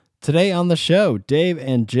Today on the show, Dave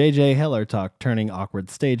and JJ Heller talk turning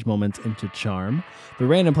awkward stage moments into charm, the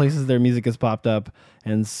random places their music has popped up,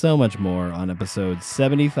 and so much more on episode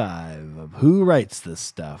 75 of Who Writes This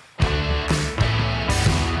Stuff?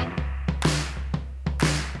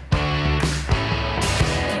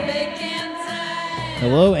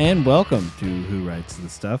 Hello and welcome to Who Writes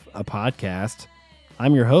This Stuff, a podcast.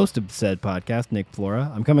 I'm your host of said podcast, Nick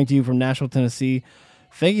Flora. I'm coming to you from Nashville, Tennessee.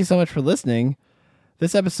 Thank you so much for listening.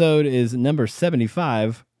 This episode is number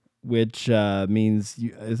 75, which means,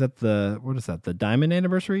 the diamond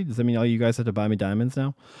anniversary? Does that mean all you guys have to buy me diamonds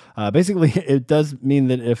now? Basically, it does mean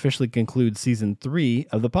that it officially concludes season 3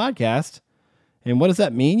 of the podcast. And what does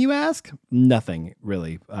that mean, you ask? Nothing,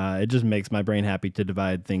 really. It just makes my brain happy to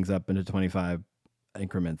divide things up into 25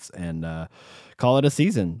 increments and call it a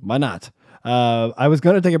season. Why not? I was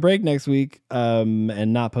going to take a break next week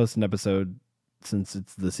and not post an episode since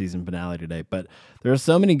it's the season finale today, but there are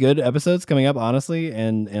so many good episodes coming up, honestly,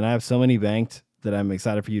 and I have so many banked that I'm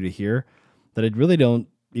excited for you to hear that I really don't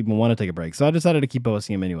even want to take a break. So I decided to keep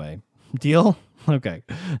posting them anyway. Deal? Okay,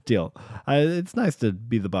 deal. It's nice to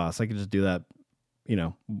be the boss. I can just do that,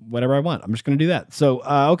 whatever I want. I'm just going to do that. So,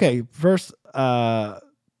 okay, first, to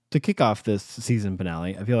kick off this season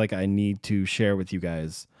finale, I feel like I need to share with you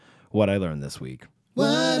guys what I learned this week. What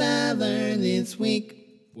I learned this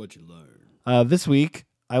week. What you learned. This week,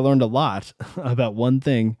 I learned a lot about one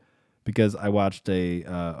thing because I watched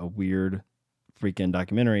a weird freaking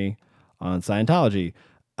documentary on Scientology.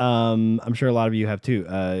 I'm sure a lot of you have too.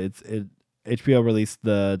 HBO released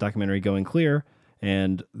the documentary Going Clear,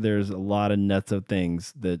 and there's a lot of nuts of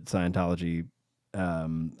things that Scientology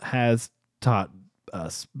has taught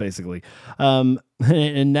us, basically.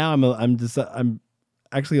 And now I'm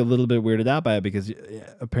actually a little bit weirded out by it because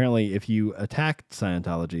apparently if you attack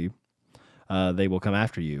Scientology, they will come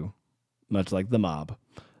after you, much like the mob.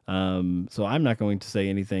 So I'm not going to say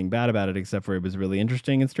anything bad about it, except for it was really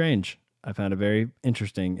interesting and strange. I found it very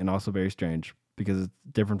interesting and also very strange because it's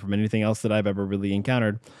different from anything else that I've ever really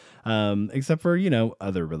encountered, except for,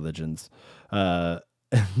 other religions. One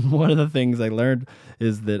of the things I learned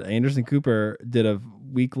is that Anderson Cooper did a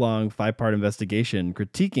week-long 5-part investigation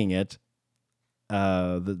critiquing it,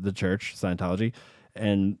 the church, Scientology,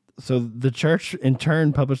 and so the church, in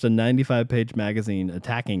turn, published a 95-page magazine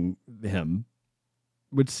attacking him,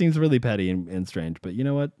 which seems really petty and strange. But you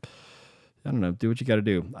know what? I don't know. Do what you got to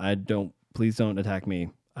do. Please don't attack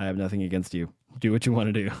me. I have nothing against you. Do what you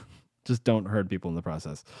want to do. Just don't hurt people in the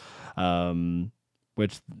process.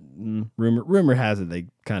 Which rumor has it they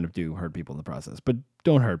kind of do hurt people in the process, but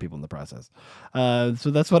don't hurt people in the process.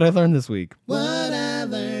 So that's what I learned this week. What I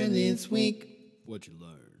learned this week. What you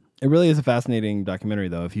learned. It really is a fascinating documentary,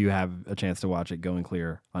 though. If you have a chance to watch it, Going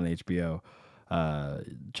Clear on HBO,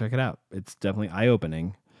 check it out. It's definitely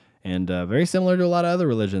eye-opening and very similar to a lot of other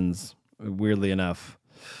religions, weirdly enough.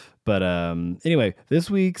 But anyway,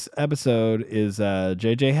 this week's episode is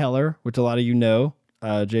JJ Heller, which a lot of you know.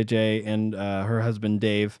 JJ and her husband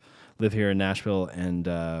Dave live here in Nashville and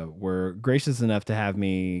were gracious enough to have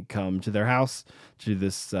me come to their house to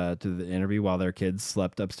the interview while their kids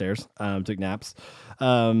slept upstairs, took naps.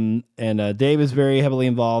 And Dave is very heavily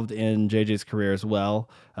involved in JJ's career as well,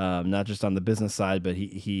 not just on the business side, but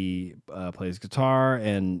he plays guitar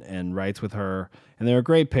and writes with her. And they're a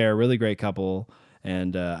great pair, really great couple.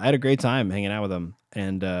 And I had a great time hanging out with them.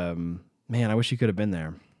 And man, I wish you could have been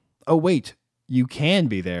there. Oh, wait, you can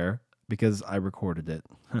be there because I recorded it.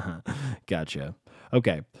 Gotcha.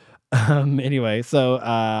 Okay. Anyway, so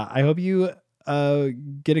I hope you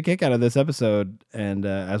get a kick out of this episode. And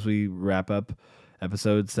as we wrap up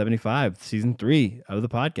episode 75, season 3 of the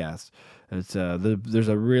podcast, it's there's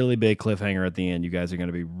a really big cliffhanger at the end. You guys are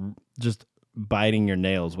going to be just biting your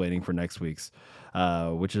nails waiting for next week's,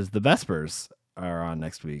 which is the Vespers are on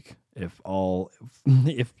next week. If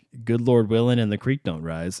good Lord willing and the creek don't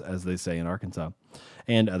rise, as they say in Arkansas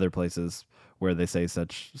and other places where they say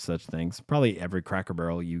such things. Probably every Cracker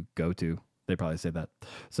Barrel you go to, they probably say that.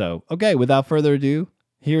 So, okay, without further ado,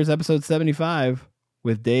 here's episode 75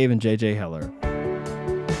 with Dave and JJ Heller.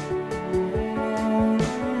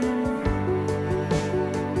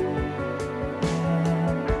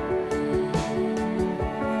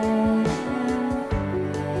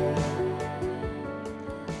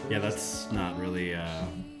 Yeah, that's not really, I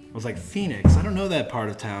was like, Phoenix, I don't know that part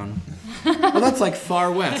of town. Well, that's like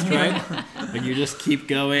far west, right? Like you just keep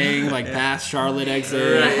going, like past Charlotte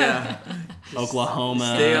exit, Right, yeah.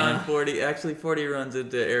 Oklahoma. Stay on 40. Actually, 40 runs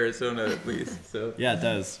into Arizona at least. So Yeah, it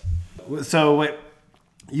does. So wait,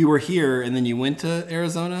 you were here and then you went to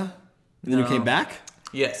Arizona and then you came back?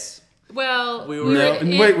 yes, Well, We we were- were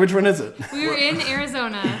Wait, which one is it? we were in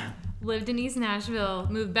Arizona, lived in East Nashville,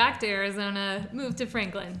 moved back to Arizona, moved to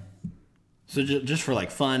Franklin. So just for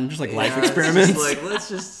like fun, just like life it's experiments. just like let's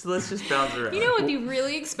just bounce around. You know, it would be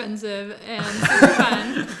really expensive and super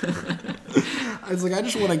fun. I was like, I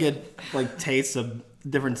just want to get like tastes of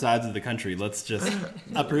different sides of the country. Let's just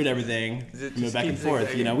uproot everything, Just move back keep and forth.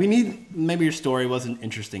 zigzagging. We need, maybe your story wasn't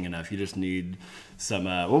interesting enough. You just need some.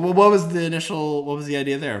 What was the initial? What was the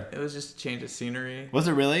idea there? It was just a change of scenery. Was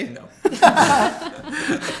it really? No.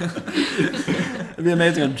 It'd be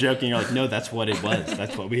amazing. I'm joking. You're like, no, that's what it was.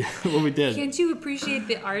 That's what we did. Can't you appreciate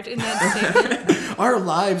the art in that statement? Our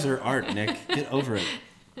lives are art, Nick. Get over it.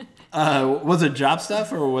 Was it job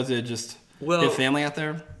stuff or was it just Well- get family out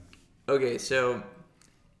there? Okay, so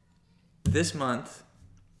this month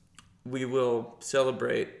we will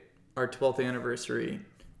celebrate our 12th anniversary,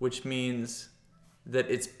 which means that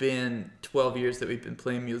it's been 12 years that we've been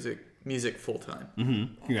playing music full time.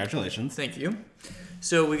 Mm-hmm. Congratulations. Thank you.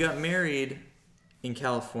 So we got married in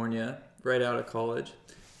California right out of college,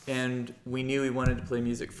 and we knew we wanted to play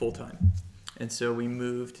music full time. And so we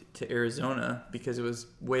moved to Arizona because it was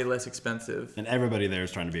way less expensive. And everybody there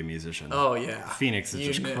is trying to be a musician. Oh yeah, Phoenix is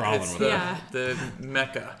just know, crawling it's with the, it. Yeah. the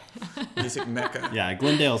mecca, music mecca. Yeah,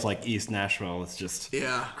 Glendale's like East Nashville. It's just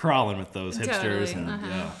Yeah. crawling with those hipsters. Totally, And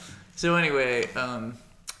yeah. So anyway,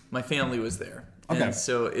 my family was there. Okay. And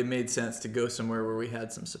so it made sense to go somewhere where we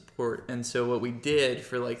had some support. And so what we did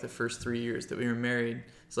for like the first 3 years that we were married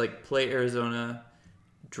is like play Arizona,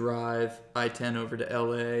 drive I-10 over to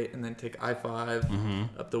LA, and then take I-5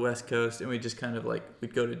 up the West Coast. And we just kind of like,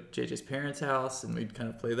 we'd go to JJ's parents' house and we'd kind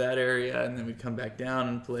of play that area. And then we'd come back down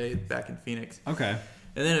and play back in Phoenix. Okay.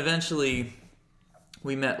 And then eventually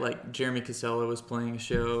we met, like, Jeremy Casella was playing a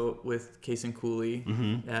show with Case and Cooley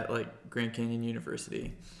at like Grand Canyon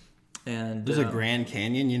University. And There's a Grand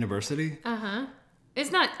Canyon University? It's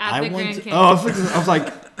not at the Grand Canyon. Oh, I was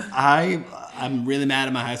like, I'm really mad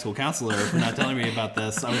at my high school counselor for not telling me about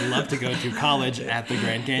this. I would love to go to college at the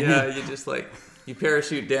Grand Canyon. yeah, you just like, you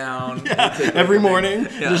parachute down. you take, like, Every a big- morning,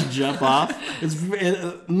 Yeah. just jump off.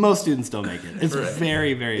 Most students don't make it. It's Right.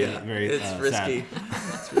 very, very, Yeah, very it's risky. sad.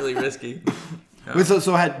 It's really risky. Wait, so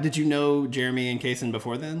did you know Jeremy and Kaysen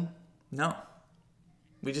before then? No.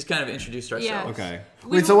 We just kind of introduced ourselves. Yeah. Okay.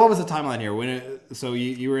 Wait, so what was the timeline here? So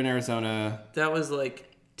you were in Arizona. That was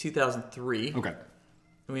like 2003. Okay.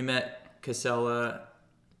 And we met Casella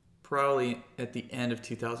probably at the end of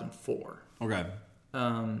 2004. Okay.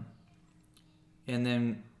 And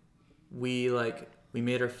then we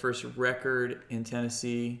made our first record in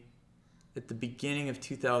Tennessee at the beginning of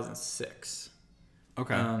 2006.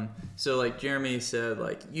 Okay. So like Jeremy said,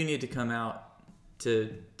 like, you need to come out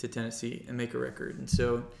to Tennessee and make a record. And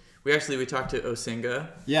so we talked to Osinga,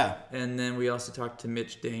 yeah. and then we also talked to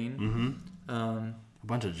Mitch Dane. A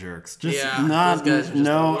bunch of jerks. Just Yeah, not those guys are just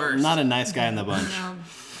the worst. not a nice guy in the bunch. No,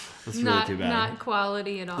 That's really not too bad. not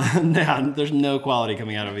quality at all. No, there's no quality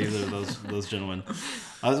coming out of either of those gentlemen.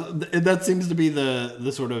 That seems to be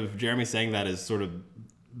the sort of Jeremy saying that is sort of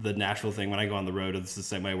the natural thing when I go on the road. It's the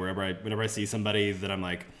same way whenever I see somebody that I'm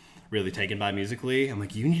like really taken by musically, I'm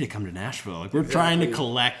like, you need to come to Nashville. Like, we're trying to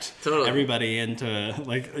collect everybody into,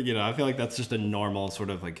 like, I feel like that's just a normal sort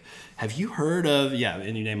of like, have you heard of,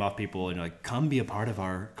 and you name off people and you're like, come be a part of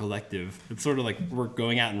our collective. It's sort of like we're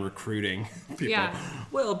going out and recruiting people. Yeah.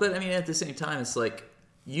 Well, but I mean, at the same time, it's like,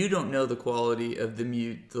 you don't know the quality of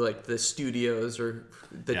the studios or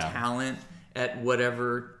the talent at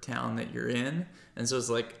whatever town that you're in. And so it's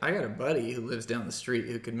like, I got a buddy who lives down the street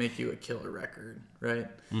who could make you a killer record, right?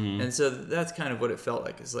 Mm-hmm. And so that's kind of what it felt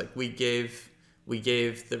like. Is like we gave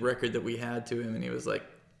the record that we had to him, and he was like,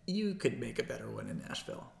 you could make a better one in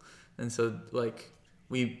Nashville. And so like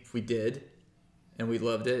we did, and we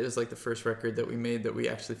loved it. It was like the first record that we made that we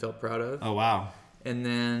actually felt proud of. Oh, wow. And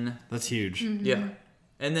then That's huge. yeah.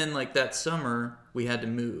 And then like that summer we had to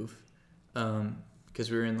move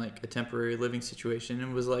because we were in like a temporary living situation,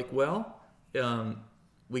 and was like, well,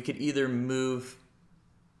 we could either move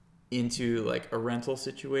into like a rental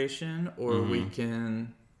situation, or we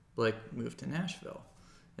can like move to Nashville.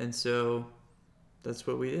 And so that's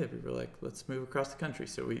what we did. We were like, let's move across the country.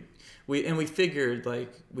 So we figured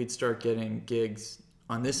like we'd start getting gigs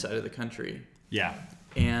on this side of the country. Yeah.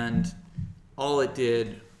 And all it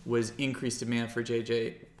did was increase demand for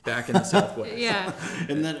JJ back in the Southwest. Yeah.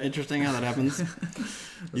 Isn't that interesting how that happens?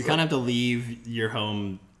 You kind of have to leave your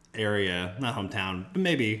home area, not hometown, but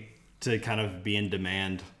maybe to kind of be in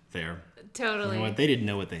demand there. Totally. You know what? They didn't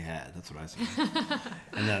know what they had. That's what I said.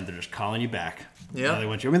 And then they're just calling you back. Yeah. They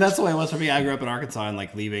want you. I mean, that's the way it was for me. I grew up in Arkansas, and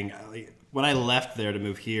like leaving, when I left there to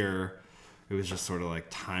move here, it was just sort of like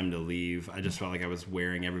time to leave. I just felt like I was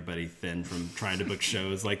wearing everybody thin from trying to book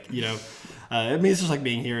shows. Like, I mean, it's just like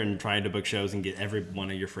being here and trying to book shows and get every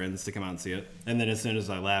one of your friends to come out and see it. And then as soon as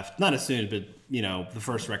I left, not as soon, but, the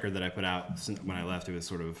first record that I put out when I left, it was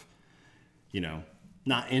sort of,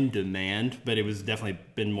 not in demand, but it was definitely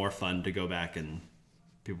been more fun to go back and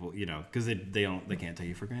people, because they can't take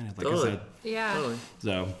you for granted. Like I said. Yeah. Totally.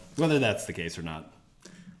 So whether that's the case or not.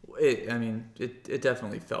 It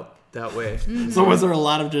definitely felt that way. So was there a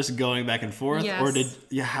lot of just going back and forth? Yes. Or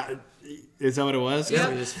is that what it was? Yeah,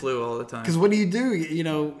 we just flew all the time. Because what do?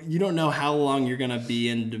 You don't know how long you're going to be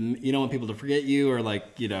in. You don't want people to forget you or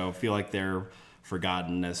feel like they're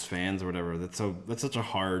forgotten as fans or whatever. That's such a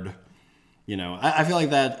hard, I feel like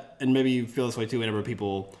that, and maybe you feel this way too whenever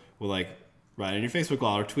people will write on your Facebook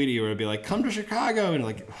wall or tweet you or it'd be like, come to Chicago. And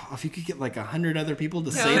if you could get 100 other people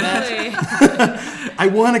to say that, I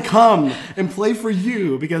want to come and play for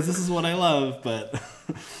you because this is what I love. But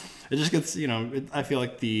it just gets, I feel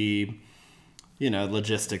like the,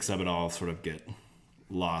 logistics of it all sort of get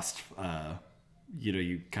lost.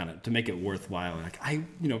 You kind of, to make it worthwhile,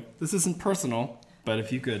 this isn't personal, but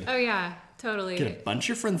if you could. Oh yeah, totally. Get a bunch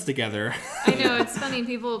of friends together. I know, it's funny.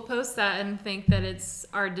 People post that and think that it's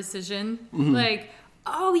our decision. Mm-hmm.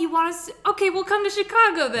 Oh, you want us to? Okay, we'll come to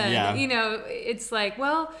Chicago then. Yeah. It's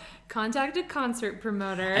contact a concert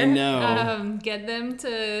promoter. I know. Get them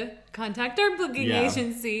to contact our booking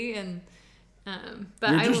agency and.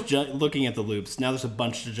 But we're just looking at the loops. Now there's a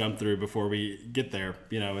bunch to jump through before we get there.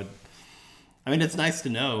 It's nice to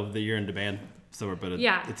know that you're in demand somewhere, but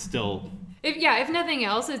it's still. If nothing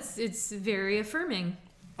else, it's very affirming.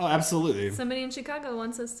 Oh, absolutely. Somebody in Chicago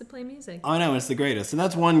wants us to play music. Oh, I know, it's the greatest. And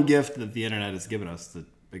that's one gift that the internet has given us that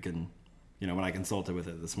we can, when I consulted with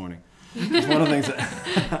it this morning. It's one of the things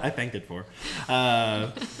that I thanked it for.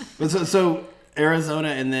 But so Arizona,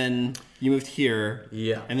 and then you moved here.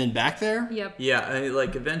 Yeah. And then back there? Yep. Yeah,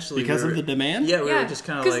 eventually because of the demand? Yeah, we were just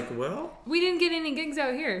kind of we didn't get any gigs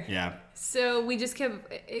out here. Yeah. So we just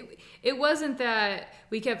kept, it wasn't that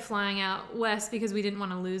we kept flying out west because we didn't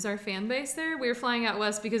want to lose our fan base there. We were flying out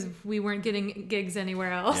west because we weren't getting gigs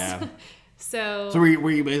anywhere else. Yeah. So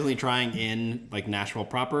were you basically trying in Nashville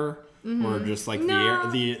proper, or just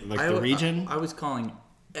the region? I was calling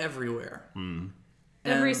everywhere.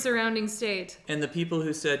 Every surrounding state. And the people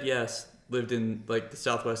who said yes lived in the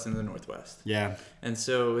Southwest and the Northwest. Yeah. And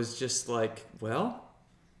so it was just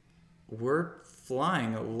we're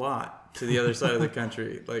flying a lot to the other side of the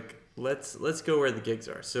country. Let's go where the gigs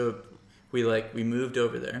are. So we moved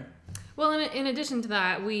over there. Well, in addition to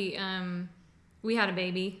that, we had a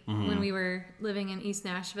baby when we were living in East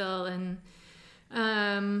Nashville, and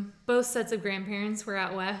both sets of grandparents were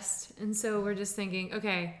out west, and so we're just thinking,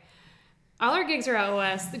 okay, all our gigs are out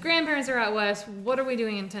west, the grandparents are out west, what are we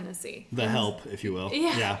doing in Tennessee? Help, if you will.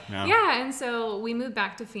 Yeah, and so we moved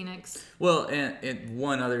back to Phoenix. Well, and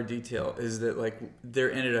one other detail is that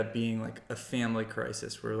there ended up being a family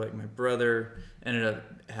crisis where my brother ended up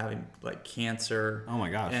having cancer. Oh my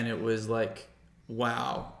gosh. And it was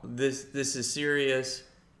wow, this is serious.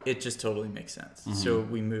 It just totally makes sense. Mm-hmm. So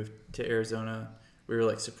we moved to Arizona. We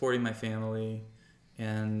were supporting my family,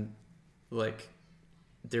 and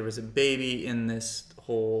there was a baby in this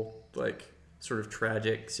whole sort of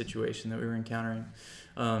tragic situation that we were encountering.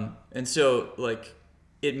 And so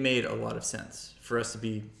it made a lot of sense for us to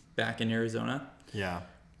be back in Arizona. Yeah.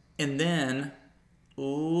 And then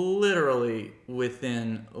literally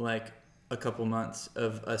within a couple months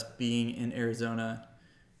of us being in Arizona,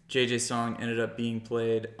 JJ's song ended up being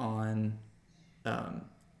played on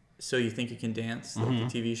So You Think You Can Dance, the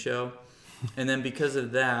TV show. And then because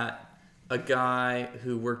of that, a guy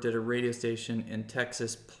who worked at a radio station in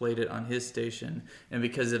Texas played it on his station. And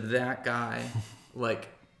because of that guy,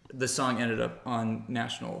 the song ended up on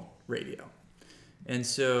national radio. And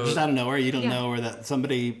so just out of nowhere, you don't know where that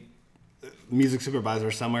somebody, music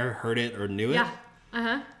supervisor somewhere, heard it or knew it? Yeah.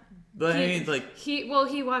 Uh-huh. But he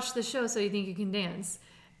watched the show So You Think You Can Dance,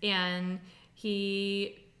 and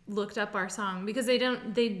he looked up our song because they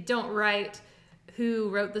don't write who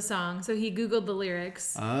wrote the song. So he Googled the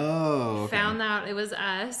lyrics. Oh, okay. Found out it was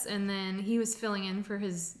us, and then he was filling in for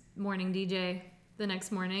his morning DJ the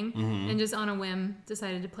next morning, and just on a whim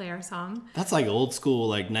decided to play our song. That's old school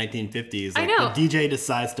 1950s. I know. The DJ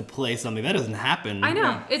decides to play something. That doesn't happen. I know.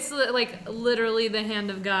 Yeah. It's literally the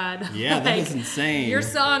hand of God. Yeah, that is insane. Your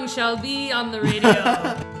song shall be on the radio.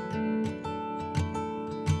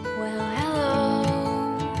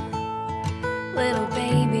 Little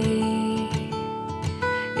baby,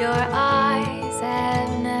 your eyes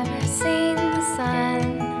have never seen the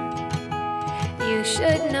sun. You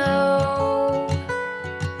should know,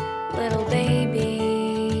 little baby.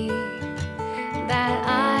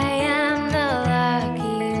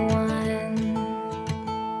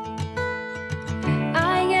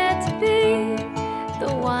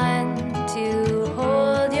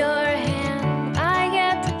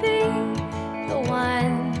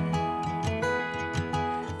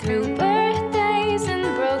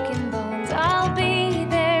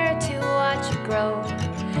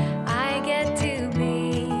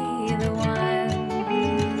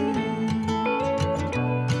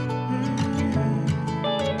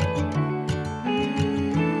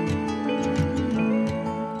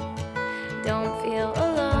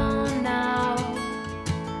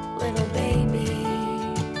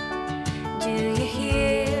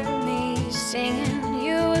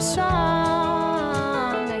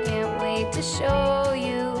 to show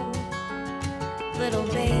you, little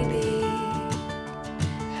baby,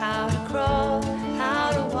 how to crawl, how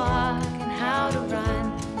to walk, and how to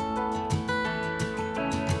run.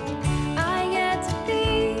 I get to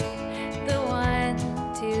be the one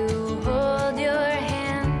to hold your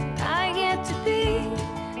hand. I get to be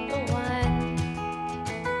the one.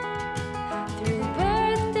 Through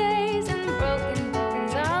birthdays and broken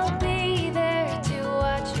bones, I'll be there to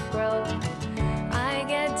watch you grow. I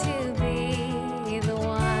get to be the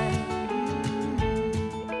one.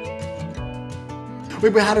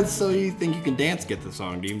 Wait, but how did So You Think You Can Dance get the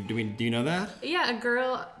song? Do you know that? Yeah, a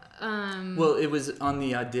girl. Well, it was on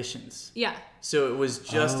the auditions. Yeah. So it was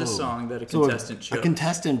just Oh. a song that a So contestant chose. a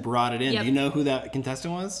contestant brought it in. Yep. Do you know who that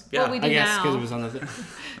contestant was? Yeah. Well, we do I guess now. because it was on the thing.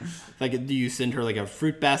 Like, do you send her like a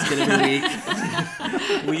fruit basket every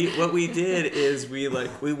week? What we did is we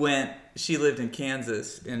went. She lived in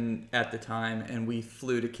Kansas at the time, and we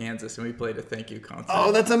flew to Kansas and we played a thank you concert.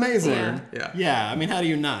 Oh, that's amazing. Yeah. Yeah. I mean, how do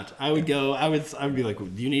you not? I would go. I would be like,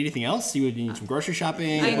 do you need anything else? You would need some grocery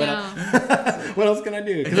shopping. I What know. What else can I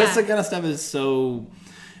do? Because Yeah. that's the kind of stuff is so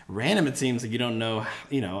random. It seems like you don't know.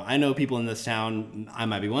 I know people in this town. I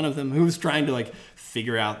might be one of them who's trying to like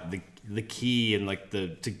figure out the key and like to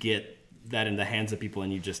get that in the hands of people,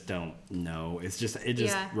 and you just don't know. It's just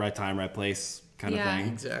Yeah. right time, right place kind Yeah. of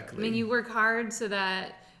thing. Exactly. I mean, you work hard so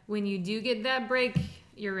that when you do get that break,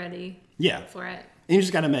 you're ready Yeah. for it. And you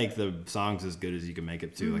just got to make the songs as good as you can make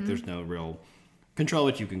it too. Mm-hmm. Like there's no real control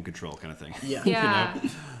what you can control kind of thing. Yeah. Yeah.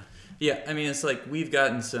 Yeah, I mean, it's like we've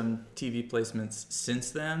gotten some TV placements since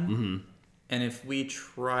then, Mm-hmm. and if we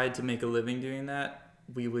tried to make a living doing that,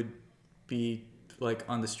 we would be like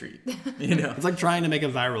on the street, It's like trying to make a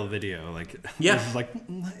viral video. Like, Yeah. it's like,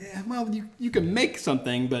 well, you can make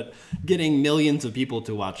something, but getting millions of people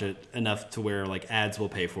to watch it enough to where like ads will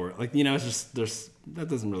pay for it. Like, it's just that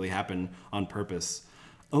doesn't really happen on purpose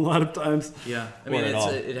a lot of times. Yeah, I Or mean, at all.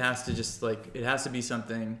 it has to it has to be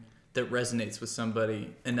something that resonates with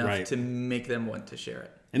somebody enough Right. to make them want to share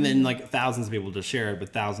it. And then like thousands of people to share it,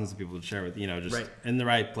 but thousands of people to share it, just Right. in the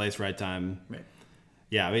right place, right time. Right.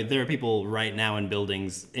 Yeah, I mean, there are people right now in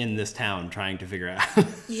buildings in this town trying to figure out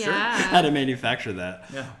Yeah. how to manufacture that.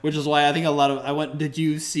 Yeah. Which is why I think did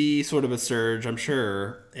you see sort of a surge, I'm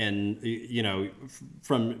sure,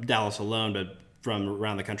 from Dallas alone, but from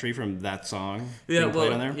around the country from that song Yeah, being played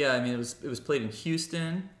well, on there? yeah. I mean, it was played in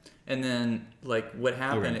Houston, and then like what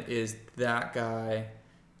happened Okay. is that guy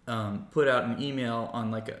put out an email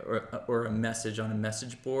on or a message on a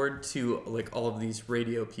message board to like all of these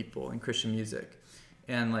radio people in Christian music,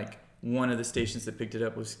 and like one of the stations that picked it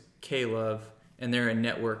up was K-Love, and they're a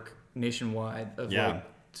network nationwide of Yeah. like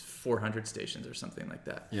 400 stations or something like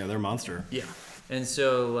that. Yeah, they're a monster. Yeah. And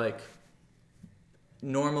so like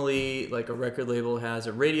normally like a record label has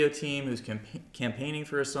a radio team who's campaigning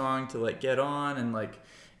for a song to like get on, and like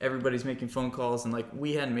everybody's making phone calls, and like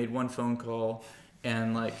we hadn't made one phone call,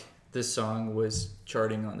 and like this song was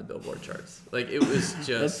charting on the Billboard charts. Like it was just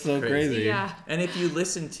That's so crazy. Yeah. And if you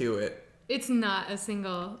listen to it, It's not a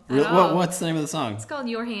single at Real- all. what's the name of the song? It's called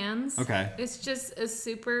Your Hands. Okay. It's just a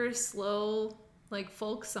super slow, like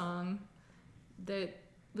folk song that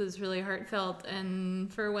was really heartfelt,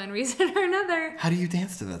 and for one reason or another. How do you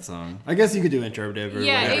dance to that song? I guess you could do interpretive or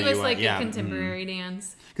Yeah, whatever it was you like want. Yeah. a contemporary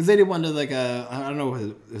dance. Because they did one to like I don't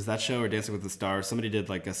know, is that show or Dancing with the Stars? Somebody did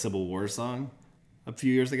like a Civil War song a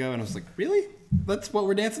few years ago, and I was like, really? That's what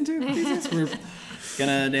we're dancing to? Jesus? We're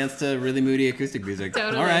gonna dance to really moody acoustic music.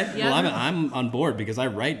 Totally, All right. yeah. Well, I'm on board because I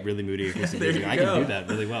write really moody acoustic There music. you I go. can do that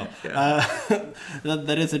really well.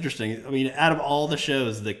 That is interesting. I mean, out of all the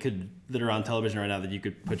shows that are on television right now that you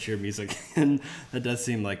could put your music in, that does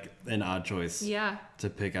seem like an odd choice Yeah. to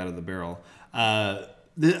pick out of the barrel.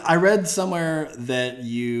 I read somewhere that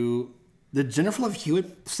did Jennifer Love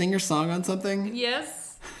Hewitt sing your song on something?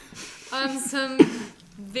 Yes. On some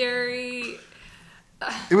very.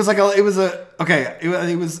 It was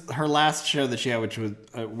her last show that she had, which was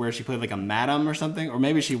where she played like a madam or something, or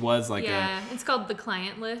maybe she was like Yeah, it's called The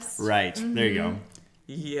Client List. right. There you go.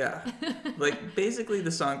 yeah, like basically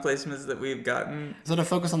the song placements that we've gotten. Is it a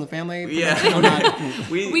Focus on the Family? Yeah, Or not?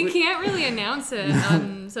 We can't really announce it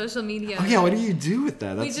on social media. Oh yeah, what do you do with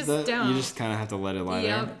that? We just don't. You just kind of have to let it lie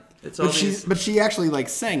Yep. there. It's all these. But she actually like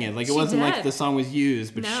sang it. Like it She wasn't like did. the song was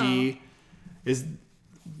used, but No. she is.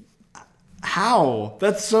 How?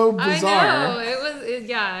 That's so bizarre. I know.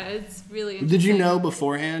 It's really interesting. Did you know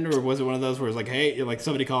beforehand, or was it one of those where it's like, hey, like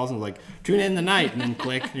somebody calls and like, tune in tonight, and then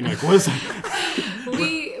click, and you're like, what is that?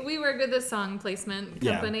 We work with a song placement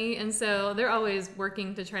Yeah. company, and so they're always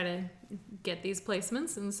working to try to get these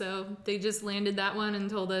placements, and so they just landed that one and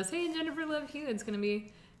told us, hey, Jennifer Love Hewitt's going to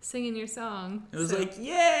be singing your song. It was So- like,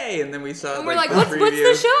 yay! And then we saw and we're like, like, the what's the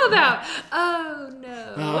preview. show about? Oh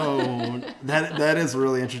no. Oh, that is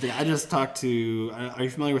really interesting. I just talked to. Are you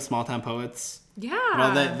familiar with Small Town Poets? Yeah.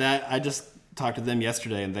 Well, that I just talked to them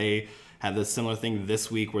yesterday, and they had this similar thing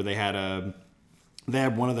this week where they had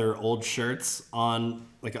one of their old shirts on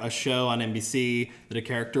like a show on NBC that a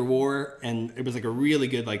character wore, and it was like a really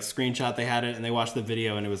good like screenshot. They had it, and they watched the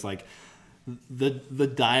video, and it was like the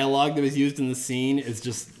dialogue that was used in the scene is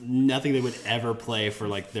just nothing they would ever play for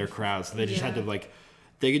like their crowd. So they just had to like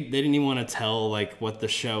they didn't even want to tell like what the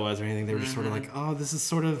show was or anything. They were just sort of like, oh, this is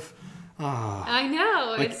sort of. I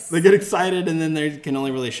know. Like, It's they get excited and then they can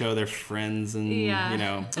only really show their friends and Yeah. you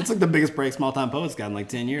know it's like the biggest break Small Town Poets got in like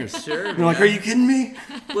 10 years. Sure. You're like, are you kidding me?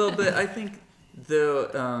 Well, but I think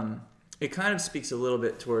though it kind of speaks a little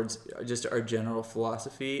bit towards just our general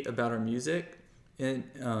philosophy about our music, and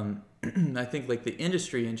I think like the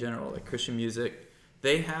industry in general, like Christian music,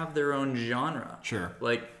 they have their own genre. Sure.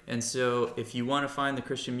 Like, and so if you want to find the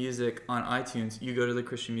Christian music on iTunes, you go to the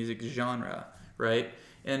Christian music genre, right?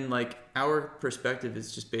 And like our perspective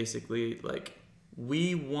is just basically like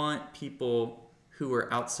we want people who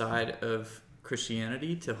are outside of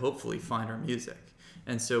Christianity to hopefully find our music.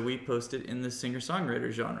 And so we post it in the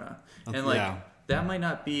singer-songwriter genre. And like Yeah. that might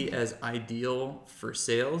not be as ideal for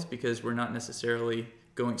sales because we're not necessarily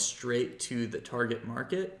going straight to the target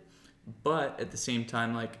market, but at the same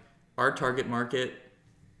time like our target market,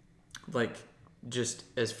 like just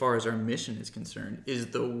as far as our mission is concerned, is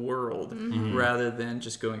the world rather than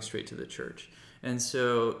just going straight to the church. And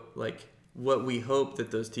so like what we hope that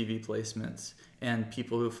those TV placements and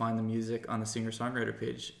people who find the music on the singer-songwriter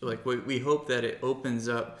page, like we hope that it opens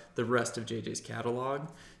up the rest of JJ's catalog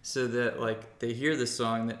so that like they hear the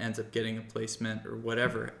song that ends up getting a placement or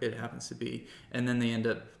whatever it happens to be, and then they end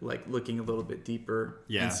up like looking a little bit deeper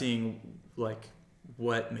and seeing like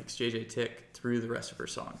what makes JJ tick through the rest of her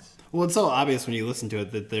songs. Well, it's so obvious when you listen to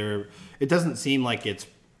it that it doesn't seem like it's,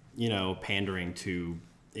 you know, pandering to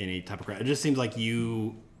any type of crowd. It just seems like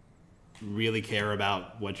you really care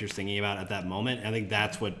about what you're singing about at that moment. I think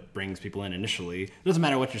that's what brings people in initially. It doesn't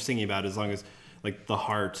matter what you're singing about as long as like the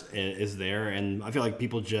heart is there. And I feel like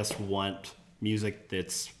people just want music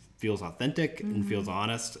that feels authentic and feels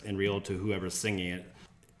honest and real to whoever's singing it.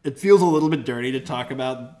 It feels a little bit dirty to talk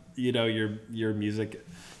about, you know, your music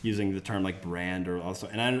using the term like brand or also,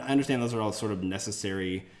 and I understand those are all sort of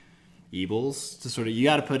necessary evils to sort of, you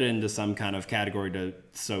got to put it into some kind of category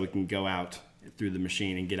so it can go out through the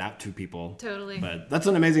machine and get out to people. Totally. But that's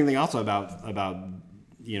an amazing thing also about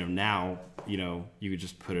you know, now, you know, you could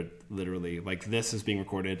just put it literally like this is being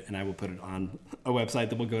recorded and I will put it on a website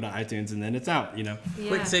that will go to iTunes and then it's out, you know. Yeah.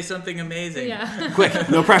 Quick, say something amazing. Yeah. Quick,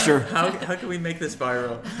 no pressure. How can we make this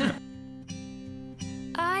viral?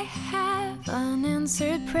 I have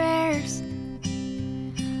unanswered prayers.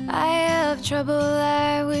 I have trouble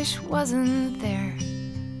I wish wasn't there.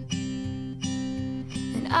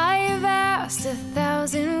 And I have asked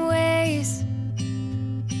 1,000 ways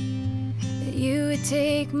that you would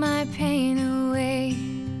take my pain away.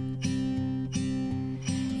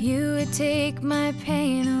 You would take my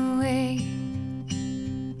pain away.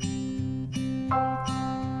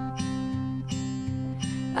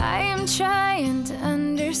 I am trying to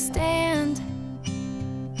understand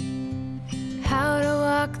how to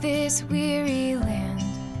walk this weary land,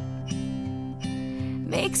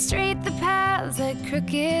 make straight the paths that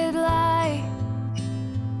crooked lie.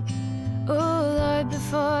 Oh Lord,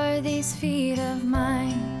 before these feet of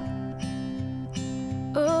mine.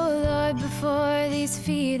 Oh Lord, before these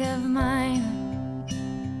feet of mine.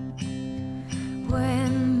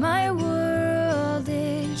 When my world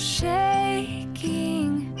is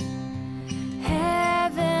shaking,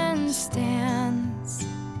 heaven stands.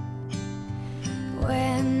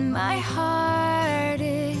 When my heart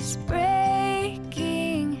is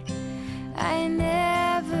breaking, I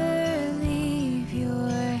never leave your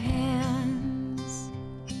hands.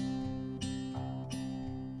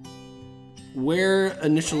 Where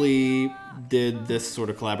initially did this sort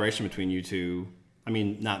of collaboration between you two, I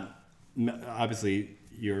mean, not obviously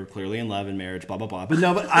you're clearly in love and marriage, blah blah blah, but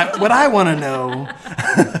no, but what I want to know,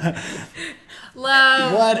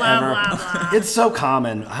 Love, whatever, blah, blah, blah. it's so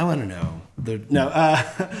common. I want to know.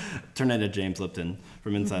 Turn into James Lipton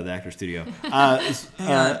from inside the actor studio.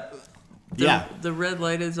 Yeah. The red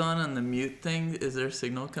light is on the mute thing. Is there a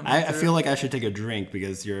signal coming I through? feel like I should take a drink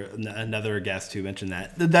because you're another guest who mentioned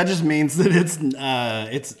that. That just means that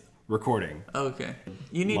it's recording. Okay.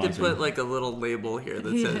 You need to Launching. put like a little label here that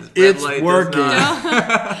says red It's light does working.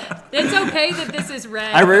 not- It's okay that this is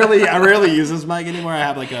red. I rarely use this mic anymore. I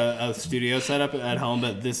have like a studio setup at home,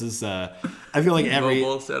 but this is I feel like every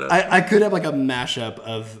Mobile setup. I could have like a mashup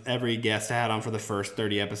of every guest I had on for the first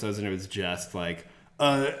 30 episodes, and it was just like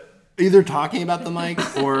either talking about the mic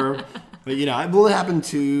or. But it happened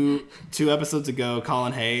two episodes ago.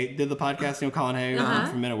 Colin Hay did the podcast. Colin Hay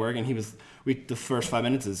from Men at Work, and the first 5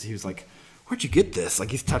 minutes he was like, "Where'd you get this?"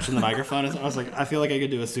 Like he's touching the microphone. I was like, I feel like I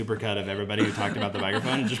could do a supercut of everybody who talked about the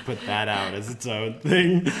microphone and just put that out as its own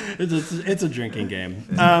thing. It's a drinking game.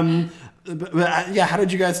 How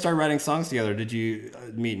did you guys start writing songs together? Did you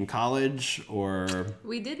meet in college or?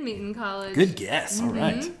 We did meet in college. Good guess. All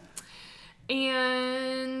right.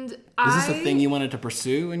 And Is this a thing you wanted to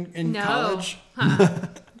pursue in No. college?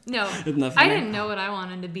 No, Isn't that I funny? didn't know what I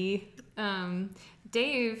wanted to be.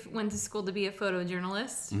 Dave went to school to be a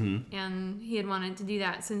photojournalist, and he had wanted to do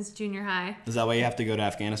that since junior high. Is that why you have to go to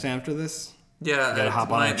Afghanistan after this? Yeah, gotta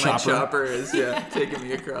hop on my a chopper. chopper is taking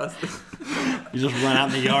me across. You just run out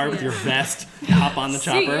in the yard with your vest, you hop on the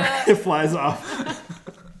See chopper, ya. it flies off.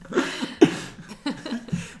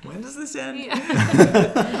 When does this end? Yeah.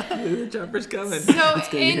 The chopper's coming. So gonna be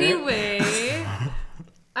great. anyway,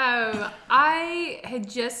 I had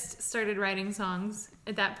just started writing songs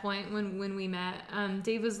at that point when we met.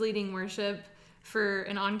 Dave was leading worship for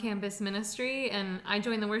an on-campus ministry, and I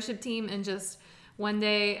joined the worship team. And just one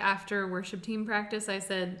day after worship team practice, I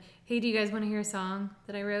said, "Hey, do you guys want to hear a song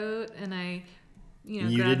that I wrote?" And I, You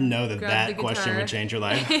grabbed- didn't know that grabbed the question guitar. would change your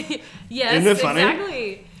life. Yes, Isn't it funny?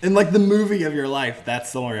 exactly. In like the movie of your life,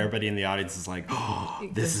 that's the one where everybody in the audience is like, "Oh,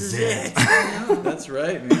 this is it." That's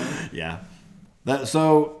right, man. Yeah.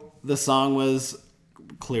 So the song was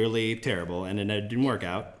clearly terrible, and it didn't work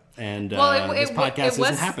out. And this podcast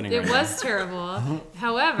isn't happening right It was terrible.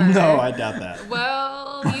 However, now. No, I doubt that.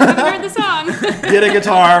 well, you haven't heard the song. Get a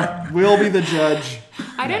guitar. We'll be the judge.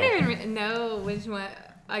 I don't even know which one.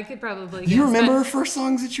 I could probably. You guess, remember but- first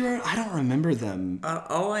songs that you wrote? I don't remember them.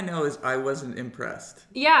 All I know is I wasn't impressed.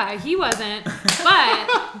 Yeah, he wasn't.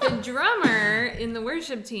 But the drummer in the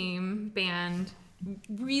worship team band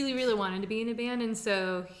really, really wanted to be in a band, and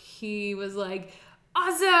so he was like,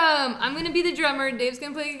 "Awesome! I'm gonna be the drummer. Dave's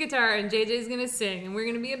gonna play the guitar, and JJ's gonna sing, and we're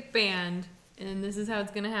gonna be a band." And this is how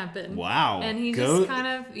it's gonna happen. Wow. And he Go- just kind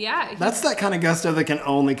of, That's that kind of gusto that can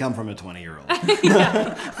only come from a 20-year-old.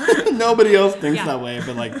 Nobody else thinks Yeah. that way,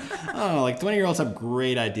 but like 20-year-olds have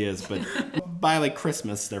great ideas, but by like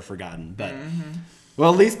Christmas they're forgotten. But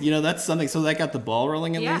well, at least that's something. So that got the ball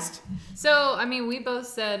rolling at least. So I mean, we both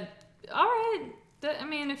said, "All right.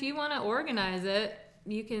 If you want to organize it,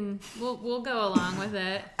 you can. We'll go along with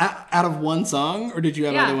it." Out of one song, or did you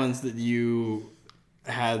have Yeah. other ones that you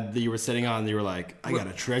had that you were sitting on and you were like, I got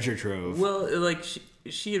a treasure trove? Well, like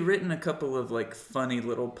she had written a couple of like funny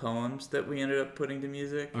little poems that we ended up putting to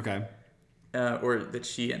music, Okay. or that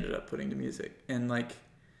she ended up putting to music, and like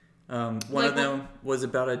one Like of them was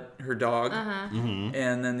about her dog, Mm-hmm.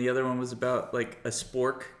 and then the other one was about like a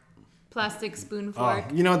spork. Plastic spoon Oh,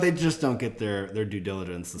 fork. they just don't get their due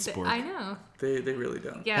diligence, the spork. I know. They really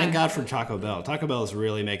don't. Yeah. Thank God for Taco Bell. Taco Bell is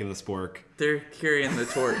really making the spork. They're carrying the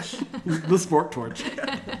torch. The spork torch.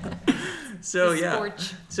 So The yeah.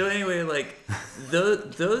 sporch. So anyway, like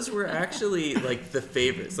those were actually like the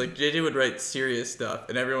favorites. Like JJ would write serious stuff,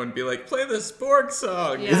 and everyone would be like, "Play the spork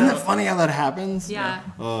song." Yeah. Isn't it funny how that happens? Yeah.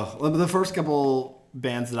 The first couple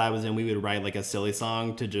bands that I was in, we would write like a silly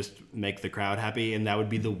song to just make the crowd happy, and that would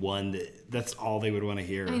be the one that's all they would want to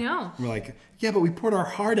hear. I know. We're like, yeah, but we poured our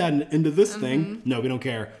heart out into this thing. No, we don't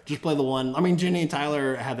care. Just play the one. I mean, Jenny and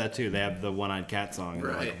Tyler have that too. They have the One-Eyed Cat song. And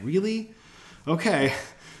they're like, Right. really? Okay.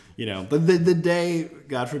 But the day,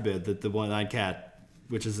 God forbid, that the One-Eyed Cat,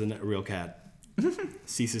 which is a real cat,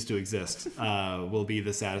 ceases to exist, will be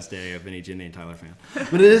the saddest day of any Jenny and Tyler fan.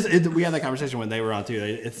 But we had that conversation when they were on too.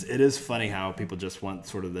 It is funny how people just want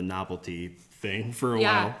sort of the novelty thing for a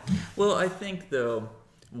while. Well, I think though,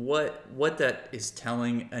 what that is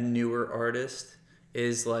telling a newer artist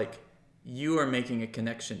is like you are making a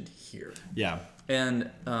connection here, Yeah.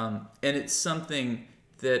 and it's something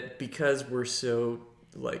that because we're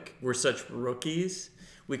such rookies,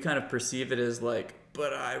 we kind of perceive it as like,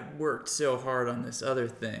 but I worked so hard on this other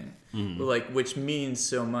thing, like which means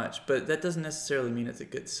so much, but that doesn't necessarily mean it's a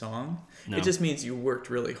good song. No. It just means you worked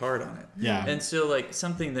really hard on it. Yeah. And so like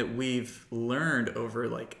something that we've learned over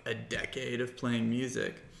like a decade of playing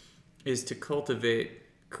music is to cultivate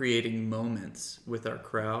creating moments with our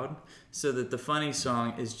crowd so that the funny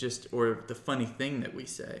song is just, or the funny thing that we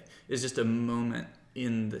say is just a moment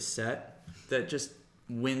in the set that just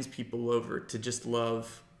wins people over to just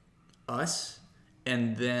love us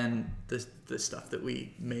and then the stuff that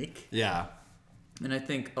we make. Yeah. And I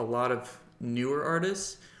think a lot of newer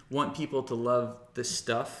artists want people to love the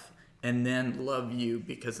stuff and then love you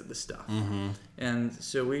because of the stuff. Mm-hmm. And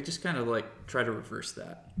so we just kind of like try to reverse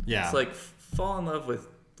that. Yeah. It's like fall in love with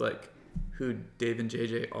like who Dave and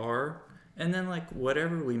JJ are, and then like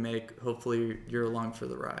whatever we make, hopefully you're along for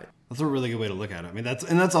the ride. That's a really good way to look at it. I mean,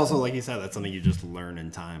 that's also, like you said, that's something you just learn in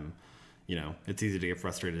time. You know, it's easy to get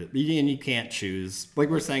frustrated. And you can't choose, like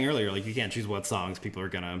we were saying earlier, like you can't choose what songs people are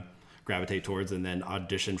going to gravitate towards and then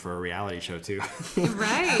audition for a reality show too.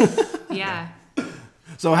 Right. Yeah.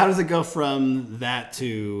 So how does it go from that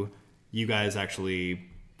to you guys actually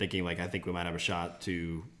thinking like, I think we might have a shot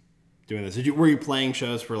to doing this? Were you playing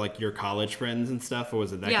shows for like your college friends and stuff, or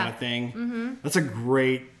was it that kind of thing? Mm-hmm. That's a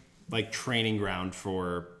great like training ground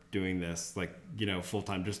for doing this, like, you know, full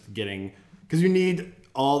time, just getting, because you need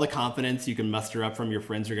all the confidence you can muster up from your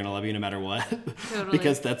friends who are going to love you no matter what. Totally.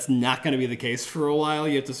 Because that's not going to be the case for a while.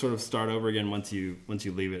 You have to sort of start over again once you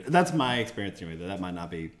leave it. That's my experience anyway. That might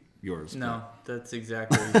not be yours. No, that's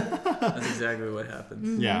exactly what happens.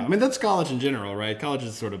 Mm-hmm. Yeah, I mean that's college in general, right? College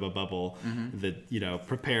is sort of a bubble that, you know,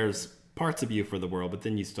 prepares parts of you for the world, but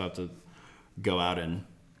then you still have to go out and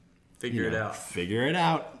Figure it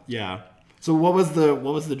out. Yeah. So what was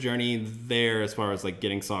the journey there as far as like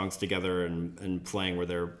getting songs together and playing?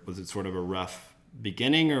 Was it sort of a rough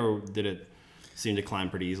beginning, or did it seem to climb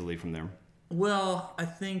pretty easily from there? Well, I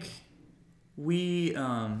think we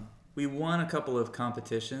won a couple of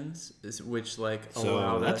competitions, which like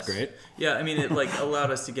allowed us. That's great. Yeah, I mean it like allowed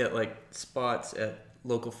us to get like spots at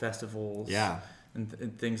local festivals. Yeah.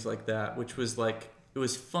 And things like that, which was like, it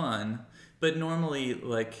was fun. But normally,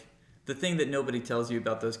 like, the thing that nobody tells you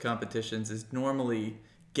about those competitions is normally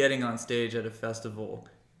getting on stage at a festival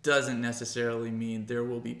doesn't necessarily mean there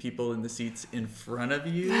will be people in the seats in front of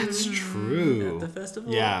you. That's true. At the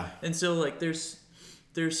festival. Yeah. And so like there's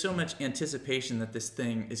so much anticipation that this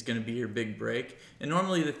thing is going to be your big break. And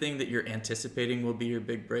normally the thing that you're anticipating will be your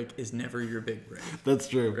big break is never your big break. That's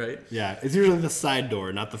true. Right? Yeah. It's usually the side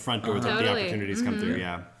door, not the front door that the Totally. opportunities come through.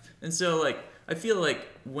 Yeah. And so like I feel like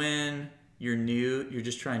when you're new, you're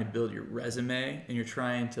just trying to build your resume and you're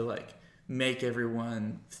trying to like make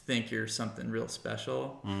everyone think you're something real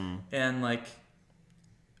special. And like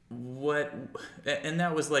and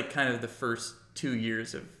that was like kind of the first 2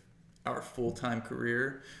 years of our full-time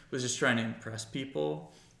career, was just trying to impress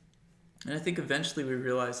people. And I think eventually we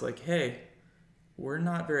realized like, hey, we're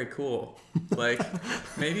not very cool. Like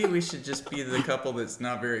maybe we should just be the couple that's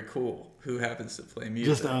not very cool who happens to play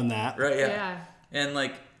music. Just own that. Right, yeah. Yeah. And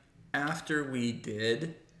like after we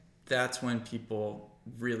did, that's when people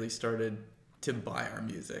really started to buy our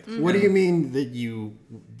music. What do you mean that you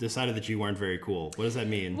decided that you weren't very cool? What does that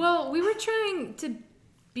mean? Well, we were trying to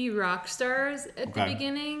be rock stars at the Okay.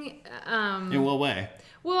 beginning. In what way?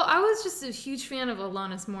 Well, I was just a huge fan of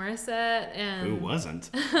Alanis Morissette and Who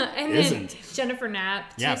wasn't? and isn't? then Jennifer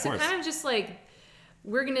Knapp too. Yeah, of so course. kind of just like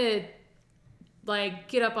we're gonna like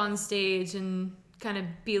get up on stage and kind of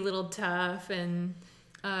be a little tough and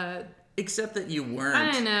Except that you weren't.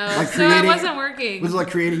 I don't know. Like So it creating- wasn't working. Was it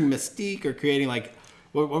like creating mystique or creating like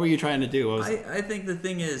what were you trying to do? What was I think the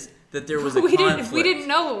thing is that there was a we conflict. didn't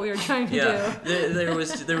know what we were trying to Yeah, do. there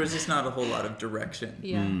was just not a whole lot of direction.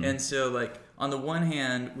 Yeah. And so like on the one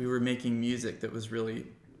hand, we were making music that was really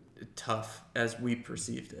tough as we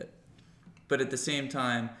perceived it. But at the same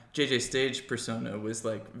time, JJ Stage persona was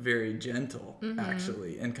like very gentle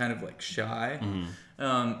actually and kind of like shy.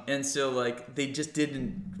 And so like they just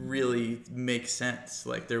didn't really make sense.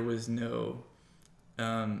 Like there was no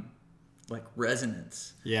like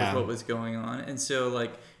resonance Yeah. with what was going on. And so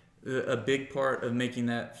like a big part of making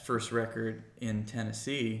that first record in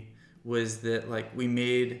Tennessee was that like we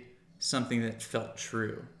made something that felt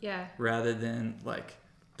true Yeah. rather than like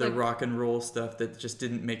the Like- rock and roll stuff that just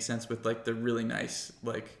didn't make sense with like the really nice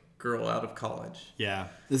like girl out of college. Yeah.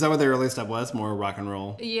 Is that what the early stuff was? More rock and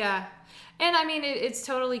roll? Yeah. And I mean, it's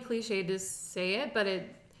totally cliche to say it, but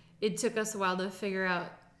it took us a while to figure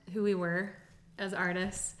out who we were as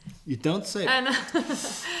artists. You don't say. And I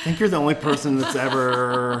think you're the only person that's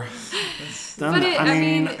ever done But that. I I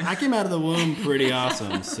mean, mean- I came out of the womb pretty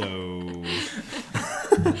awesome, so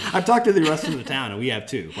I've talked to the rest of the town, and we have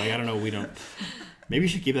too. Like, I don't know, we don't. Maybe you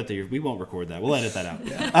should keep that to your. We won't record that. We'll edit that out.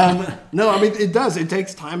 No, I mean it does. It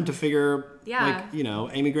takes time to figure. Yeah. Like, you know,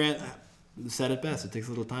 Amy Grant said it best. It takes a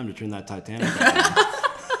little time to turn that Titanic.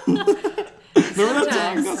 Remember that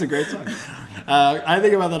song? Sometimes. That's a great song. I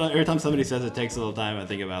think about that every time somebody says it takes a little time. I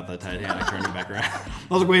think about the Titanic turning back around.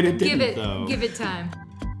 I was like, wait, it didn't though. give it time.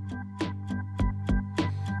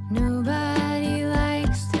 Nobody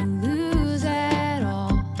likes to lose.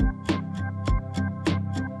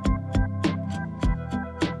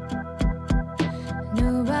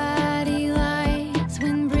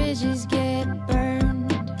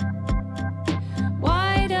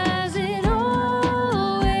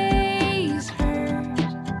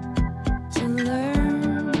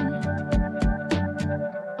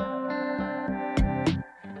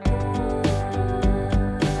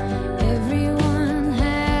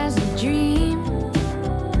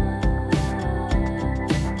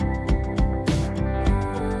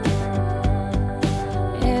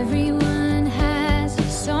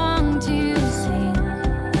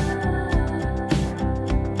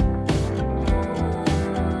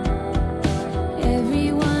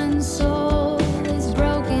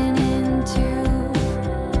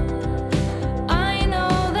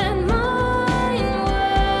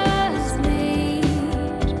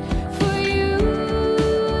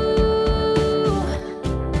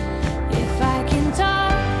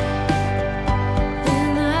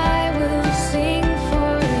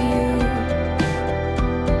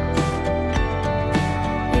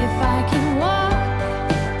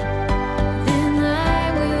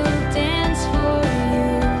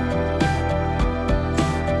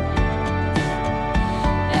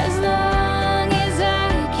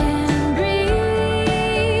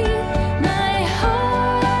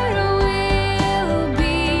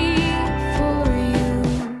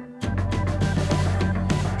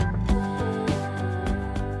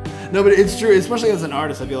 No, but it's true, especially as an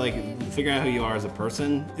artist. I feel like figuring out who you are as a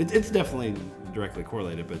person, it's definitely directly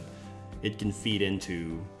correlated, but it can feed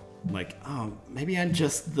into like, oh, maybe I'm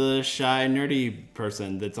just the shy, nerdy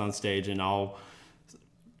person that's on stage, and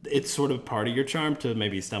it's sort of part of your charm to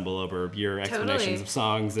maybe stumble over your explanations Totally. of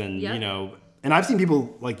songs, and Yep. you know, and I've seen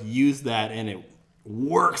people like use that, and it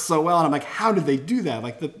works so well, and I'm like, how did they do that?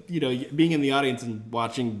 Like being in the audience and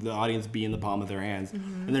watching the audience be in the palm of their hands,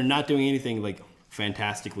 and they're not doing anything like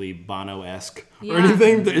fantastically Bono-esque or Yeah.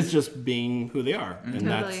 anything. It's just being who they are, and Totally.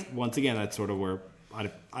 that's once again that's sort of where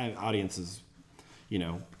audiences,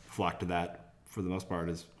 flock to that for the most part,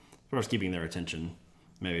 as far as keeping their attention,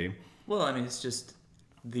 maybe. Well, I mean, it's just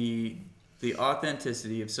the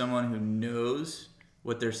authenticity of someone who knows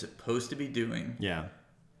what they're supposed to be doing, Yeah.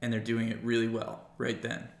 and they're doing it really well right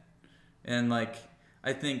then. And like,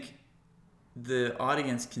 I think the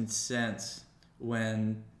audience can sense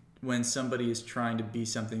when somebody is trying to be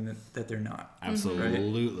something that they're not.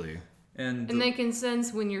 Absolutely. And they can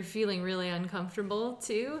sense when you're feeling really uncomfortable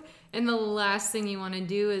too. And the last thing you want to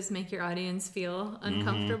do is make your audience feel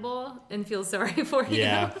uncomfortable and feel sorry for you.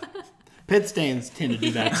 Yeah. Pit stains tend to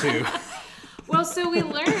do that too. Well, so we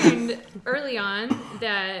learned early on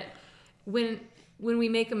that when we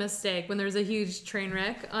make a mistake, when there's a huge train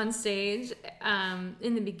wreck on stage,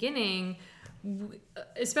 in the beginning,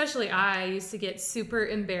 especially I used to get super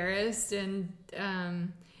embarrassed, and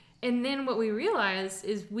then what we realized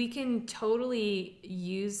is we can totally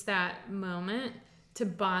use that moment to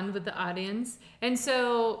bond with the audience. And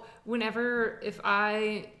so if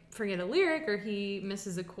I forget a lyric or he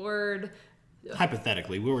misses a chord,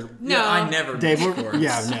 Hypothetically, we were. no, yeah, I never Dave, miss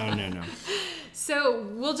chords. no. So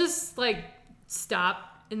we'll just like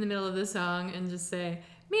stop in the middle of the song and just say,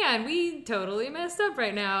 "Man, we totally messed up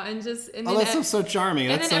right now," and then Oh, that's so charming.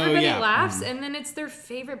 and That's then so, everybody yeah. laughs, and then it's their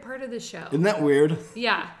favorite part of the show. Isn't that weird?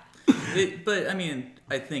 Yeah, But I mean,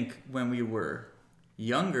 I think when we were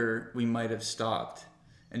younger, we might have stopped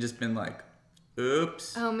and just been like,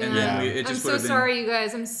 "Oops." Oh man, And then Yeah. it I'm just so would have been, sorry, you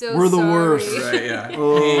guys. I'm so We're the sorry. worst. Right, yeah.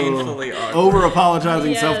 Painfully awkward. Over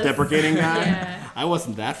apologizing, Yes. self-deprecating guy. Yeah. I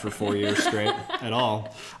wasn't that for 4 years straight at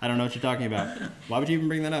all. I don't know what you're talking about. Why would you even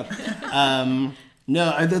bring that up?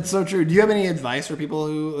 No, that's so true. Do you have any advice for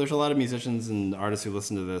people there's a lot of musicians and artists who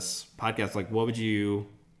listen to this podcast? Like, what would you,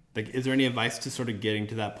 like, is there any advice to sort of getting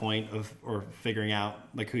to that point or figuring out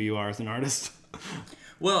like who you are as an artist?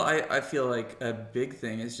 Well, I feel like a big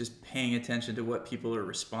thing is just paying attention to what people are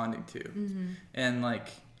responding to. And like,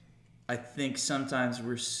 I think sometimes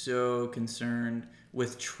we're so concerned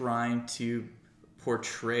with trying to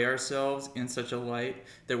portray ourselves in such a light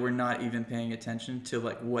that we're not even paying attention to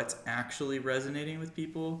like what's actually resonating with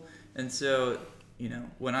people. And so,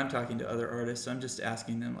 when I'm talking to other artists, I'm just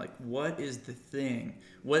asking them like, what is the thing?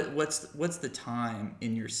 What's the time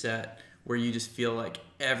in your set where you just feel like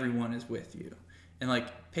everyone is with you? And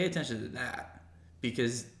like, pay attention to that,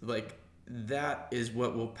 because like that is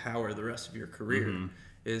what will power the rest of your career,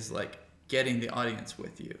 is like getting the audience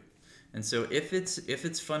with you. And so if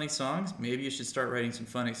it's funny songs, maybe you should start writing some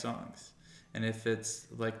funny songs. And if it's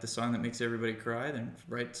like the song that makes everybody cry, then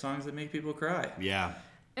write songs that make people cry. Yeah.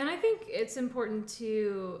 And I think it's important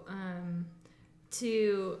to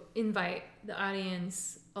invite the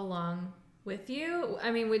audience along with you.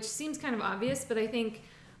 I mean, which seems kind of obvious, but I think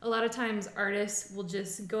a lot of times artists will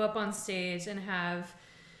just go up on stage and have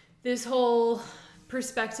this whole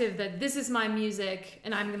perspective that this is my music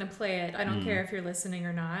and I'm going to play it. I don't care if you're listening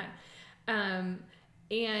or not.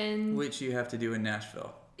 And Which you have to do in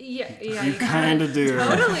Nashville. yeah, You kind of do.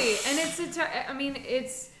 Totally. And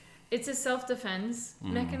it's a self-defense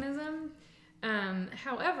mechanism.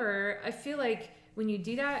 However, I feel like when you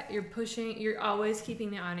do that, you're always keeping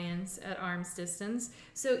the audience at arm's distance.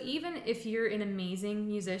 So even if you're an amazing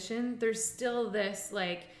musician, there's still this,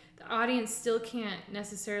 like, the audience still can't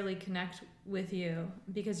necessarily connect with you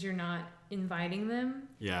because you're not inviting them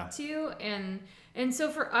to. And so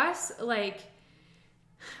for us, like,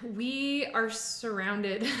 we are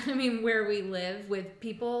surrounded, where we live, with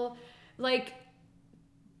people, like,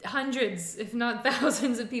 hundreds, if not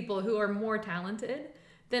thousands of people who are more talented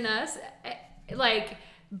than us.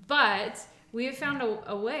 But we have found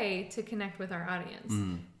a way to connect with our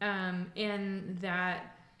audience. And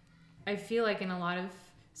that, I feel like in a lot of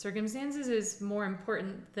circumstances, is more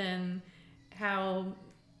important than how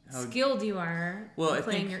skilled you are I playing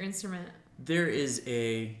think your instrument. There is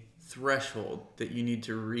a threshold that you need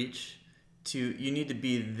to reach you need to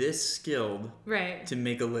be this skilled Right. to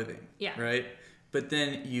make a living. Yeah. Right? But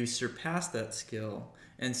then you surpass that skill,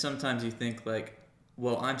 and sometimes you think like,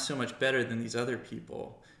 well, I'm so much better than these other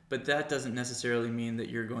people but that doesn't necessarily mean that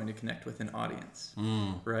you're going to connect with an audience,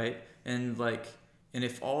 right? And and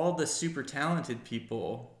if all the super talented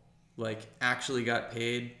people actually got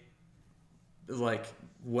paid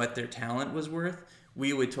what their talent was worth,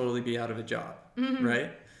 we would totally be out of a job,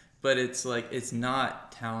 right? But it's it's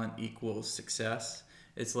not talent equals success.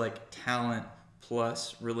 It's talent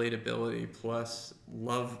plus relatability plus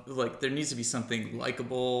love. There needs to be something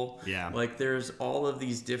likable. Yeah. There's all of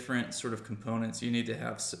these different sort of components you need to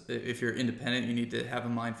have. If you're independent, you need to have a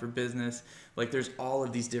mind for business. There's all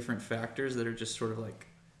of these different factors that are just sort of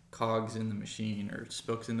cogs in the machine or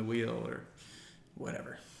spokes in the wheel or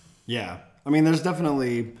whatever. Yeah. I mean, there's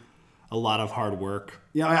definitely a lot of hard work.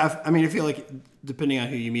 Yeah. I feel like depending on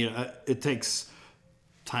who you meet, it takes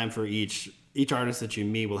time for each artist that you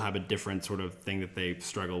meet will have a different sort of thing that they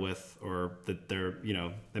struggle with, or that they're,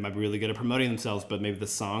 they might be really good at promoting themselves, but maybe the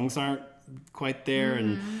songs aren't quite there.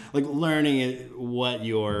 And learning what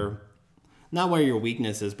not where your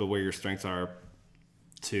weakness is, but where your strengths are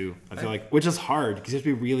too. I feel which is hard because you have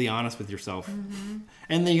to be really honest with yourself.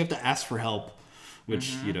 And then you have to ask for help,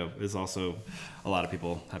 which, is also a lot of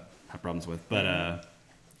people have problems with. But,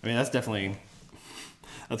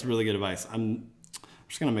 that's really good advice. I'm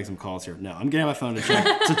just going to make some calls here. No, I'm getting my phone to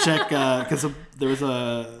check, because there was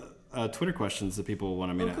a Twitter questions that people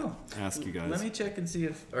wanted me to ask you guys. Let me check and see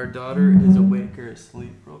if our daughter is awake or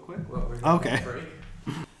asleep real quick. While we're having a break.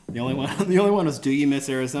 The only one was, do you miss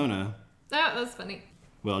Arizona? That was funny.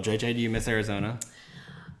 Well, JJ, do you miss Arizona?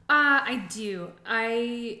 I do.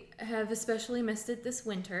 I have especially missed it this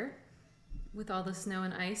winter with all the snow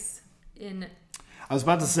and ice in I was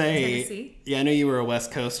about to say, Tennessee. Yeah, I know you were a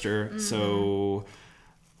West Coaster, so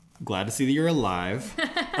glad to see that you're alive,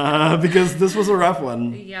 because this was a rough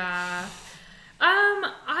one. Yeah.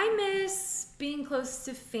 I miss being close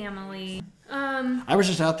to family. I was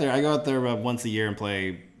just out there. I go out there once a year and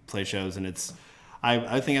play shows, and it's,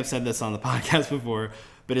 I think I've said this on the podcast before,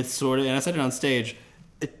 but it's sort of, and I said it on stage,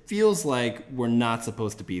 it feels like we're not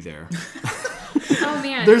supposed to be there. Oh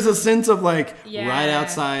man. There's a sense of right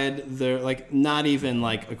outside there, not even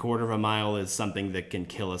a quarter of a mile is something that can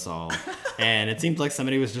kill us all. And it seems like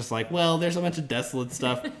somebody was just well, there's a bunch of desolate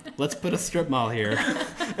stuff. Let's put a strip mall here.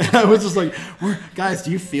 And I was just guys,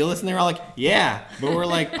 do you feel this? And they were all yeah, but we're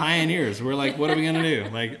pioneers. We're what are we going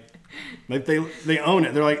to do? They own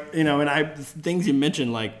it. They're and things you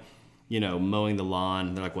mentioned, mowing the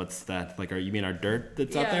lawn. They're what's that? You mean our dirt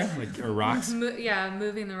that's out there? Or rocks?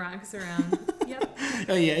 Moving the rocks around. Yep.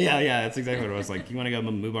 Oh, yeah. That's exactly what it was You want to go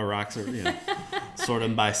move our rocks or, sort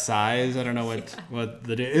them by size? I don't know what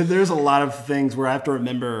there's a lot of things where I have to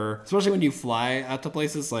remember, especially when you fly out to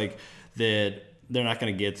places that they're not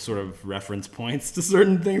going to get sort of reference points to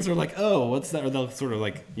certain things. They're oh, what's that? Or they'll sort of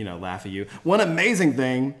laugh at you. One amazing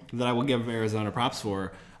thing that I will give Arizona props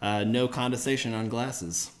for, no condensation on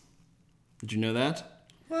glasses. Did you know that?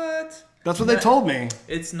 What? That's what they told me.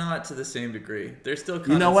 It's not to the same degree. There's still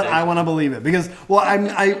condensation. You know what? I want to believe it because,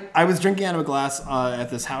 I was drinking out of a glass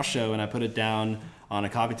at this house show and I put it down on a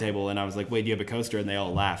coffee table and I was wait, do you have a coaster? And they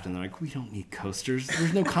all laughed and they're we don't need coasters.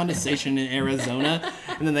 There's no condensation in Arizona.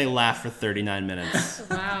 And then they laughed for 39 minutes.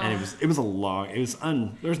 Wow.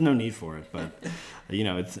 And there's no need for it, but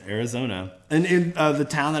it's Arizona. And the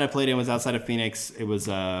town that I played in was outside of Phoenix. It was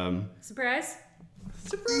Surprise?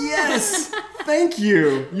 Yes, thank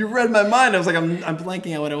you. You read my mind. I was I'm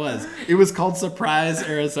blanking on what it was. It was called Surprise,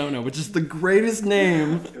 Arizona, which is the greatest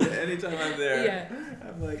name. Anytime I'm there,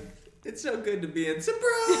 I'm it's so good to be in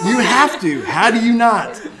Surprise. You have to. How do you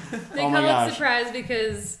not? They call it Surprise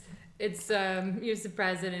because it's you're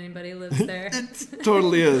surprised that anybody lives there. It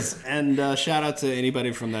totally is. And shout out to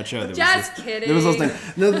anybody from that show. Kidding. That was listening.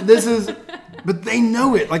 No, this is, but they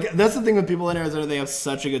know it. That's the thing with people in Arizona. They have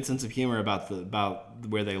such a good sense of humor about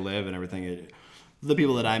where they live and everything. The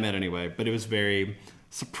people that I met anyway. But it was very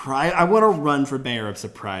surprise. I want to run for mayor of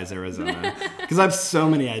Surprise, Arizona, because I have so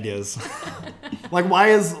many ideas. Why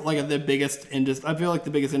is the biggest industry? I feel the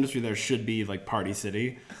biggest industry there should be Party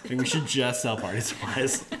City. We should just sell party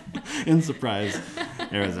supplies in Surprise,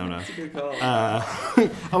 Arizona. That's a good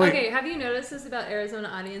call. Okay, have you noticed this about Arizona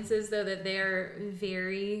audiences though, that they are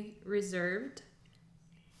very reserved?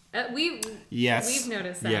 We've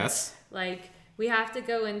noticed that. Yes. We have to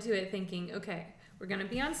go into it thinking, okay, we're going to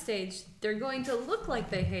be on stage. They're going to look like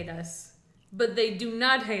they hate us, but they do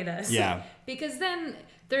not hate us. Yeah. Because then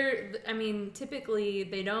typically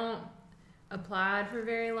they don't applaud for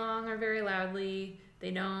very long or very loudly. They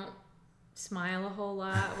don't smile a whole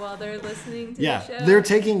lot while they're listening to the show. Yeah, they're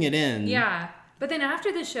taking it in. Yeah. But then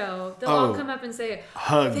after the show, they'll all come up and say,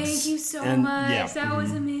 hugs. Thank you so much. Yeah. That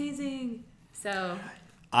was amazing. So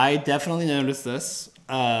I definitely noticed this.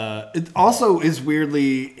 It also is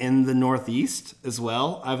weirdly in the Northeast as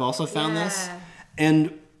well. I've also found this, Yeah.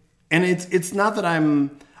 and it's not that I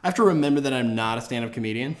have to remember that I'm not a stand-up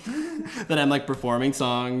comedian, that I'm like performing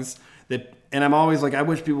songs and I'm always like, I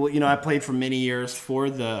wish people, I played for many years for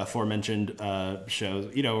the aforementioned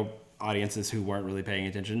shows, audiences who weren't really paying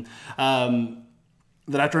attention.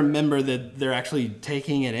 That I have to remember that they're actually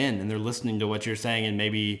taking it in and they're listening to what you're saying, and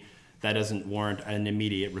maybe that doesn't warrant an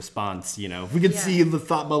immediate response. If we could see the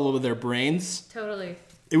thought bubble of their brains, Totally.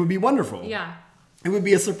 it would be wonderful. Yeah. It would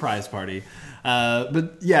be a surprise party.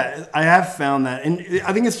 But yeah, I have found that, and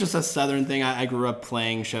I think it's just a Southern thing. I grew up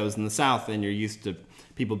playing shows in the South, and you're used to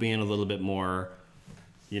people being a little bit more,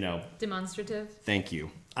 Demonstrative. Thank you.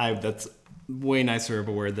 That's way nicer of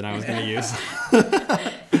a word than I was going to use.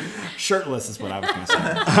 Shirtless is what I was going to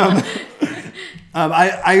say.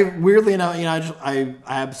 I weirdly enough, I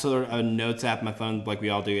have sort of a notes app on my phone like we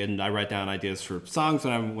all do, and I write down ideas for songs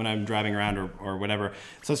when I'm driving around or whatever.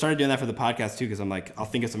 So I started doing that for the podcast too, because I'm like, I'll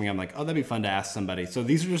think of something, I'm like, oh, that'd be fun to ask somebody. So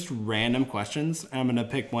these are just random questions, and I'm going to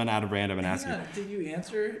pick one out of random and ask you. Did you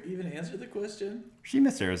even answer the question? She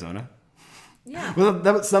missed Arizona. Yeah. Well,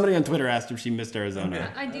 that was, somebody on Twitter asked if she missed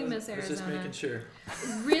Arizona. Okay. I do miss I was just Arizona. making sure.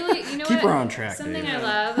 Really, you know Keep what? her on track, Something Dave. I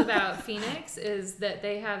love about Phoenix is that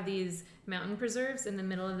they have these mountain preserves in the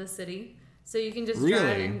middle of the city, so you can just drive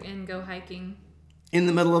Really? and go hiking. In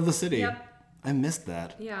the middle of the city. Yep. I missed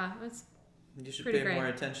that. Yeah, it's You should Pretty pay great. more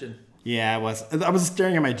attention. Yeah, I was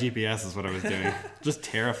staring at my GPS is what I was doing. Just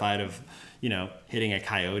terrified of, hitting a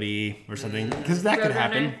coyote or something, because that could Roadrunner?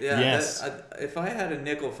 happen. Yeah. Yes. If I had a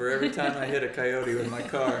nickel for every time I hit a coyote with my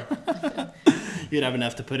car, You'd have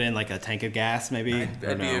enough to put in like a tank of gas, maybe. Or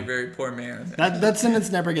I'd be no? a very poor man. That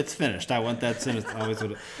sentence never gets finished. I want that sentence always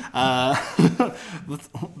would. A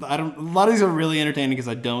lot of these are really entertaining because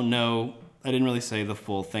I don't know. I didn't really say the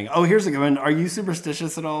full thing. Oh, here's a good one. Are you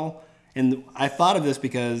superstitious at all? And I thought of this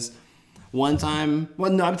because one time,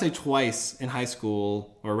 I would say twice in high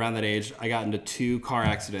school or around that age, I got into 2 car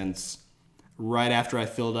accidents right after I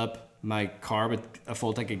filled up my car with a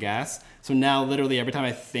full tank of gas. So now literally every time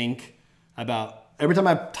I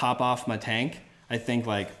top off my tank, I think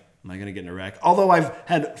like, am I going to get in a wreck? Although I've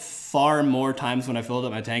had far more times when I filled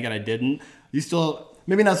up my tank and I didn't, you still,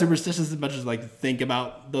 maybe not superstitious as much as like think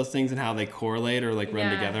about those things and how they correlate or like run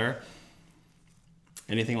Yeah. together.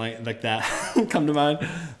 Anything like that come to mind?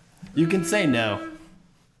 You can say no.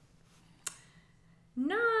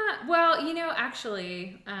 not well.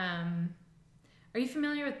 Actually, are you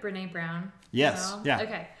familiar with Brene Brown? Yes, No? yeah.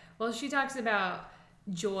 Okay. Well, she talks about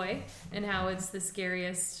joy and how it's the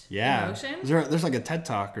scariest Yeah. emotion. There's like a TED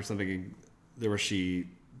Talk or something there where she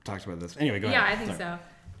talks about this. Anyway, go ahead. Yeah, I think Sorry. so.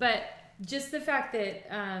 But just the fact that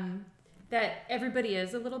that everybody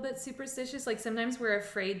is a little bit superstitious. Like sometimes we're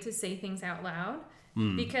afraid to say things out loud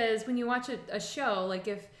because when you watch a show, like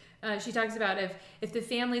if she talks about if the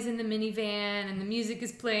family's in the minivan and the music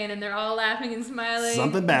is playing and they're all laughing and smiling,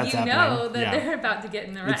 Something bad's you know happening. that Yeah. they're about to get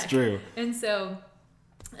in the wreck. It's true. And so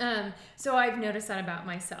I've noticed that about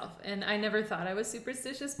myself, and I never thought I was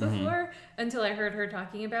superstitious before until I heard her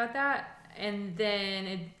talking about that, and then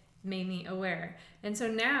it made me aware. And so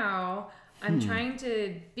now I'm trying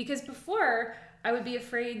to, because before I would be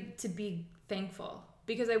afraid to be thankful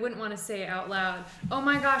because I wouldn't want to say out loud, oh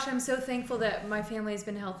my gosh, I'm so thankful that my family has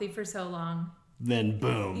been healthy for so long. Then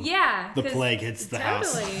boom. Yeah. The 'cause- plague hits the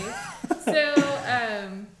house.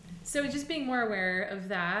 So just being more aware of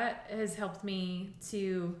that has helped me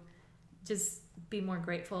to just be more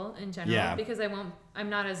grateful in general Yeah. because I'm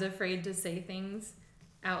not as afraid to say things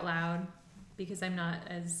out loud because I'm not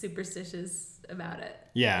as superstitious about it.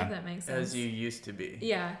 Yeah. If that makes sense. As you used to be.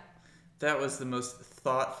 Yeah. That was the most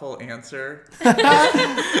thoughtful answer. All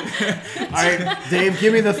right, Dave,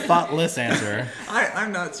 give me the thoughtless answer.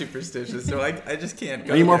 I'm not superstitious, so I just can't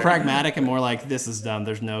go Are you more there. pragmatic and more like, this is dumb,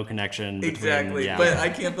 there's no connection between... Exactly, Yeah. but I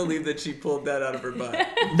can't believe that she pulled that out of her butt.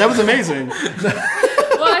 That was amazing.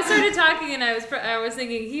 Well, I started talking and I was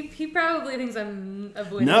thinking he probably thinks I'm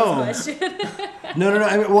avoiding No. this question.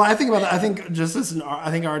 No. I think about that. I think just this.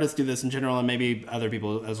 I think artists do this in general, and maybe other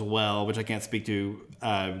people as well, which I can't speak to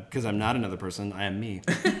because I'm not another person. I am me.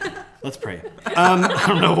 Let's pray. I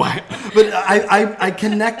don't know why, but I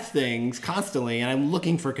connect things constantly, and I'm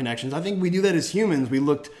looking for connections. I think we do that as humans. We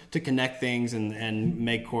look to connect things and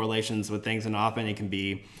make correlations with things, and often it can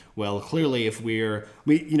be, well, clearly if we are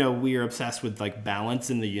obsessed with like balance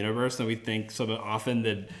in the universe, and we think so often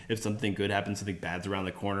that if something good happens, something bad's around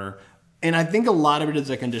the corner. And I think a lot of it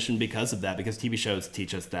is a condition because of that, because TV shows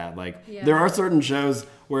teach us that. Like, Yeah. there are certain shows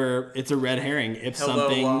where it's a red herring. If Hello,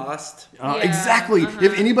 something. Lost. Yeah, Exactly.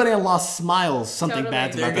 If anybody on Lost smiles, something Totally.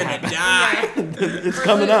 bad's They're about to gonna happen. die. It's Or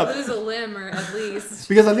coming up. lose a limb, or at least.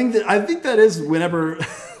 Because I think that is whenever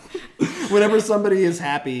somebody is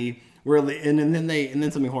happy, and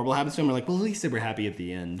then something horrible happens to them, we're like, well, at least they were happy at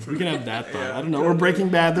the end. We can have that thought. Yeah, I don't know. Or Breaking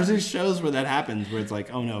Bad. There's these shows where that happens, where it's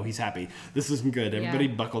like, oh no, he's happy. This isn't good. Everybody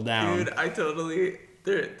Yeah. buckle down. Dude, I totally.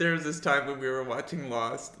 There was this time when we were watching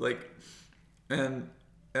Lost, and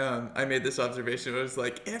I made this observation. It was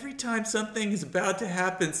like, every time something is about to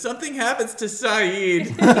happen, something happens to Saeed.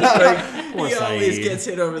 Poor He always Saeed. gets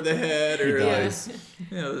hit over the head, or does.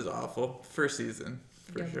 it was awful. First season,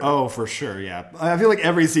 for sure. Oh, for sure, yeah. I feel like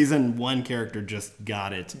every season, one character just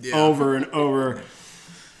got it Yeah. over and over.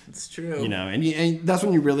 It's true. You know, and that's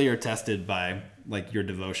when you really are tested by like your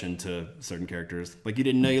devotion to certain characters. Like, you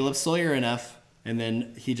didn't know you loved Sawyer enough, and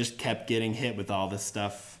then he just kept getting hit with all this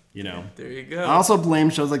stuff. You know. There you go. I also blame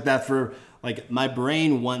shows like that for, like, my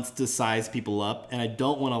brain wants to size people up, and I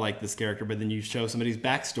don't want to like this character, but then you show somebody's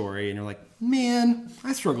backstory, and you're like, man,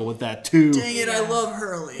 I struggle with that too. Dang it, I love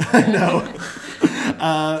Hurley.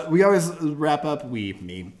 We always wrap up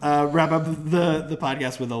the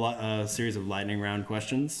podcast with a series of lightning round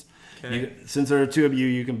questions. Okay. Since there are two of you,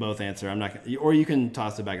 you can both answer. I'm not, or you can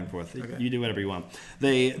toss it back and forth. Okay. You do whatever you want.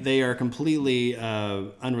 They are completely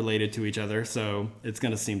unrelated to each other, so it's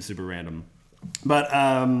gonna seem super random. But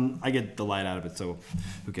I get the light out of it, so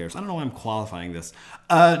who cares? I don't know why I'm qualifying this.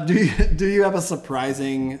 Do you have a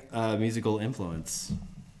surprising musical influence?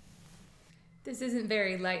 This isn't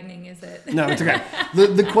very lightning, is it? No, it's okay.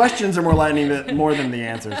 The questions are more more than the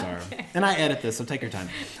answers are. And I edit this, so take your time.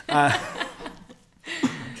 I'm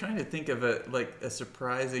trying to think of a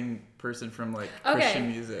surprising person from Christian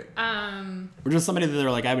music. Or just somebody that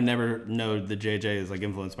they're like, I would never know the JJ is like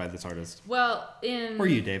influenced by this artist. Well, in Or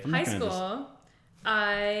you, Dave. I'm high not gonna school,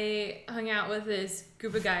 I hung out with this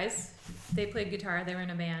group of guys. They played guitar. They were in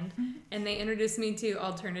a band, and they introduced me to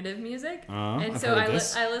alternative music. And I've so heard of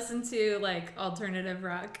this. I listened to like alternative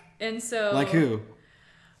rock. And so Like who?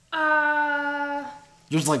 Uh,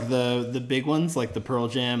 Just like the big ones, like the Pearl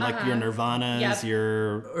Jam, like your Nirvanas, Yep.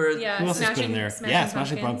 your... Or yeah, Who else is put in there? Yeah,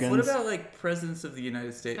 Smashing Pumpkins. what about Presidents of the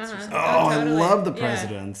United States or something? Oh, I Totally. love the Yeah.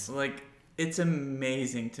 Presidents. It's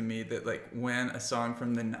amazing to me that when a song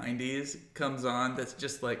from the 90s comes on that's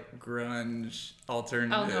just like grunge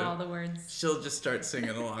alternative, I'll know all the words. she'll just start singing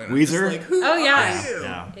along. And I'm Weezer? just like, who Oh, yeah. are you?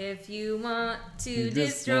 Yeah. If you want to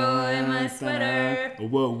destroy my sweater.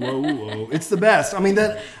 Whoa, whoa, whoa. It's the best. I mean,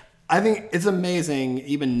 I think it's amazing,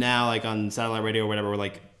 even now, like on satellite radio or whatever, where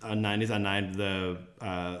like on 90s on 9, the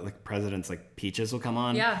like Presidents, like Peaches will come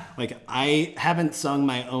on. Yeah. Like, I haven't sung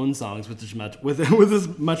my own songs with as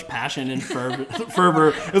much passion and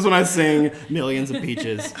fervor as when I sing Millions of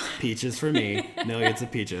Peaches. Peaches for me. Millions of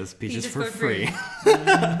Peaches. Peaches for free.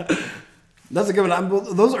 That's a good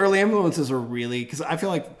one. Those early influences are really, because I feel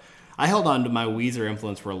like I held on to my Weezer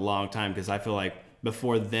influence for a long time, because I feel like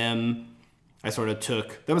before them, I sort of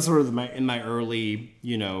took, that was sort of in my early,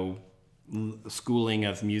 schooling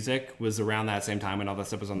of music was around that same time when all that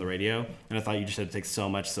stuff was on the radio, and I thought you just had to take so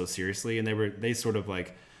much so seriously, and they sort of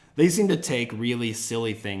like, they seem to take really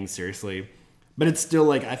silly things seriously, but it's still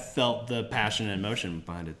like I felt the passion and emotion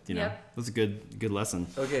behind it. Yep. That's a good lesson.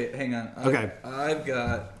 Okay, hang on. Okay. I've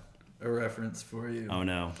got a reference for you. Oh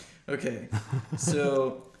no. Okay,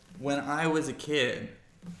 so when I was a kid,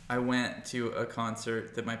 I went to a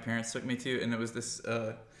concert that my parents took me to, and it was this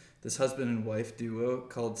husband and wife duo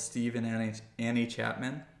called Steve and Annie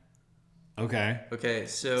Chapman. Okay. Okay,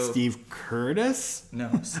 so Steve Curtis?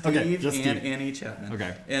 no, Steve Okay, and just Steve. Annie Chapman.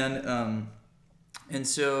 Okay. And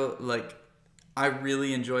so I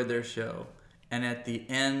really enjoyed their show, and at the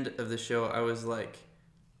end of the show, I was like,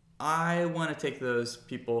 I want to take those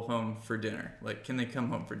people home for dinner. Like, can they come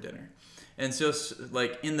home for dinner? And so,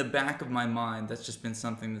 in the back of my mind, that's just been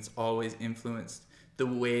something that's always influenced the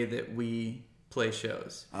way that we play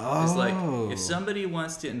shows. It's like, if somebody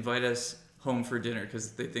wants to invite us home for dinner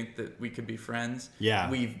because they think that we could be friends, Yeah.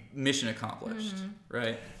 we've mission accomplished,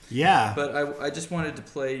 right? Yeah. But I just wanted to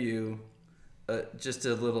play you just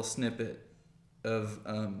a little snippet of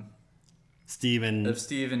Steve and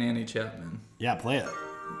Annie Chapman. yeah, play it.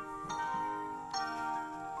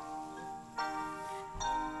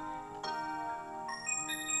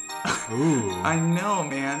 Ooh. I know,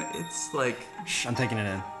 man. It's like Shh, I'm taking it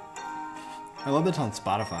in. I love that it's on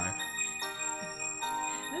Spotify.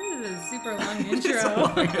 This is a super long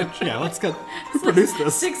intro. Yeah, let's produce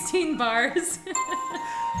this. 16 bars.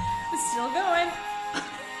 Still going.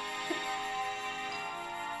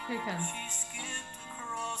 Here it comes. She skipped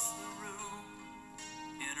across the room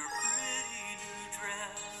in her pretty new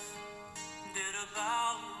dress. Did a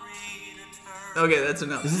ballerina turn. Okay, that's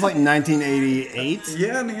enough. This is like 1988.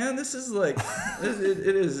 Yeah, man, this is like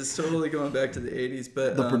it is. It's totally going back to the 80s,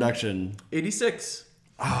 but The production. 86.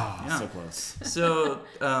 Oh, Yeah. so close. So,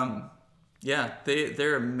 yeah,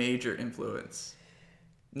 they're a major influence.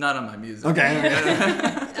 Not on my music. Okay.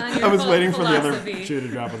 I was waiting for the other shoe to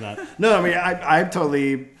drop on that. No, I mean, I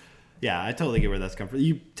totally get where that's come from.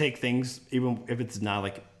 You take things, even if it's not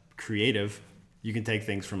like creative, you can take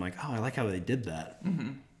things from like, oh, I like how they did that.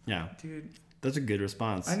 Mm-hmm. Yeah. Dude, That's a good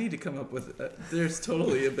response. I need to come up with. There's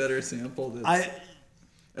totally a better sample. That's,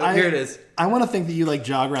 I here it is. I want to think that you like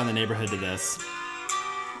jog around the neighborhood to this.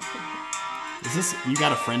 Is this You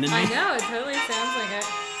Got a Friend in Me? I know, it totally sounds like it.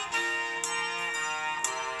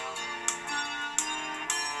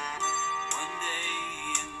 One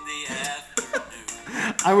day in the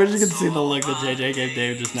afternoon. I wish you could see the look that JJ gave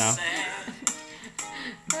Dave just now.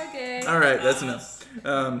 Okay. All right, that's enough.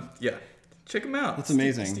 Yeah, check them out. That's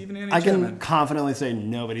amazing. Steve and Annie I can Chapman. confidently say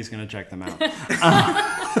nobody's going to check them out.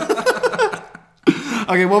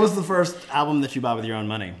 Okay, what was the first album that you bought with your own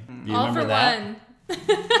money? Do you All remember for that? one.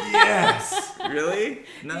 Yes. Really?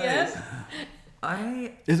 Nice.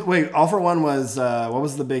 Yep. Wait, All for One was what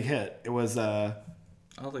was the big hit? It was I'll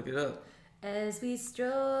look it up. As we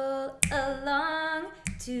stroll along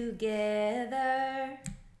together,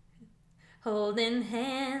 holding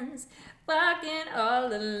hands, walking all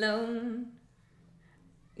alone.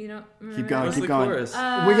 You don't remember? keep going, What's keep the going. chorus?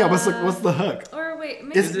 Wait, yeah, what's the hook? Or wait,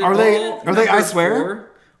 maybe. Is- are they all I number Swear? four?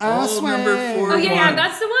 I All Swear. number 4. Oh yeah,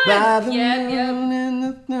 that's the By one. the Yep, yep. moon in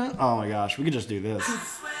the- Oh my gosh, we could just do this.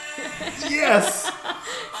 Yes.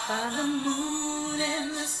 By the moon and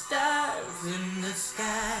the stars in the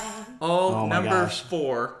sky. All Oh my number gosh.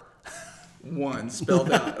 4. 1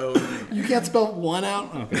 spelled out O. You can't spell one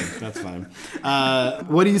out? Okay, that's fine.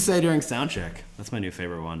 What do you say during sound check? That's my new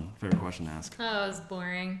favorite one. Favorite question to ask. Oh, it was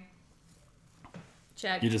boring.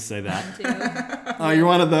 Check. You just say that. 1, 2. Oh, you're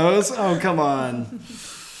one of those? Oh, come on.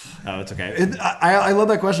 Oh, it's okay. I love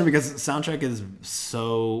that question because soundcheck is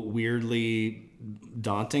so weirdly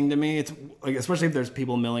daunting to me. It's like, especially if there's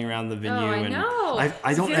people milling around the venue. I and know. I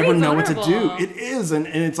It's don't very ever know what to do. vulnerable. It is, and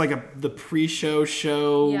it's like the pre-show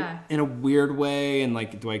show Yeah. in a weird way. And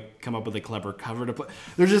like, do I come up with a clever cover to play?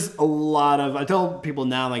 There's just a lot of. I tell people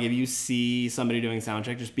now, like, if you see somebody doing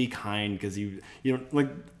soundcheck, just be kind because you don't like.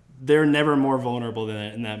 They're never more vulnerable than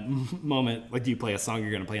in that moment. Like, do you play a song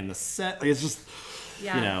you're gonna play in the set? Like, it's just.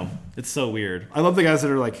 Yeah. You know, it's so weird. I love the guys that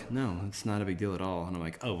are like, no, it's not a big deal at all. And I'm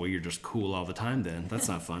like, oh, well, you're just cool all the time then. That's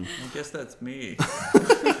not fun. I guess that's me.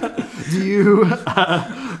 Do you,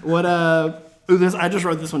 I just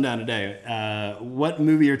wrote this one down today. What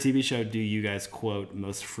movie or TV show do you guys quote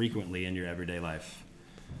most frequently in your everyday life?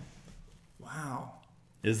 Wow.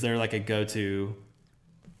 Is there like a go-to?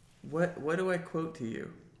 What do I quote to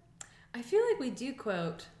you? I feel like we do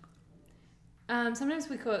quote. Sometimes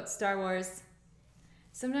we quote Star Wars.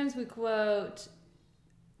 Sometimes we quote.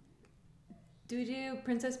 Do we do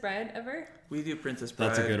Princess Bride ever? We do Princess Bride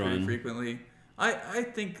That's a good pretty one. frequently. I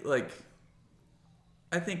think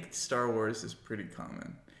Star Wars is pretty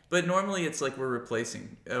common. But normally it's like we're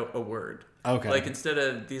replacing a word. Okay. Like instead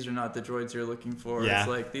of these are not the droids you're looking for, Yeah. it's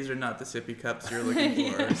like these are not the sippy cups you're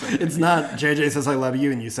looking for. Or something. It's not JJ says I love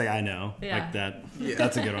you and you say I know. Yeah. Like that. Yeah.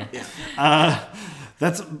 That's a good one. Yeah.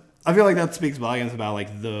 I feel like that speaks volumes about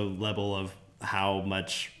like the level of how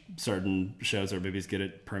much certain shows or movies get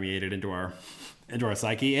it permeated into our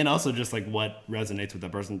psyche, and also just like what resonates with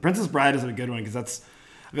that person. Princess Bride is a good one because I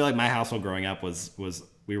feel like my household growing up was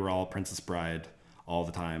we were all Princess Bride all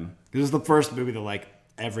the time. It was the first movie that like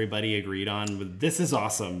everybody agreed on. With this is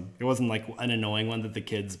awesome. It wasn't like an annoying one that the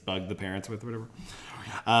kids bugged the parents with or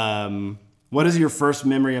whatever. What is your first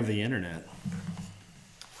memory of the internet?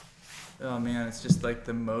 Oh man, it's just like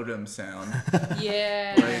the modem sound.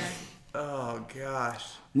 Yeah. Like, oh gosh.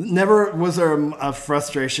 Never was there a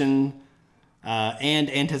frustration and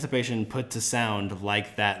anticipation put to sound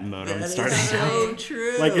like that modem That is starting out. so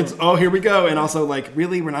true. Like it's, oh, here we go. And also like,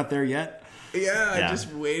 really, we're not there yet? Yeah, Yeah.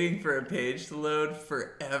 just waiting for a page to load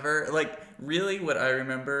forever. Like, really, what I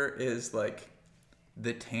remember is, like,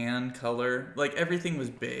 the tan color. Like, everything was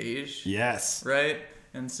beige, Yes. right?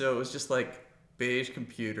 And so it was just, like, beige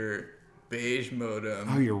computer, beige modem.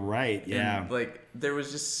 Oh, you're right. Yeah. And, like, there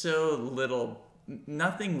was just so little...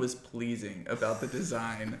 Nothing was pleasing about the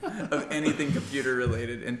design of anything computer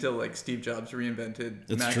related until like Steve Jobs reinvented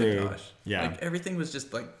It's true. Macintosh. Yeah. Like everything was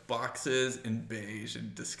just like boxes and beige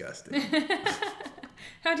and disgusting.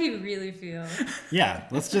 How do you really feel? Yeah,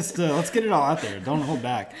 let's just let's get it all out there. Don't hold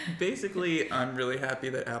back. Basically, I'm really happy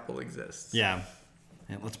that Apple exists. Yeah,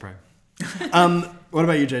 let's pray. What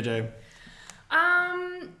about you, JJ?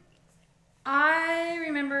 I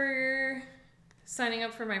remember signing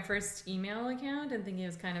up for my first email account and thinking it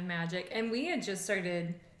was kind of magic. And we had just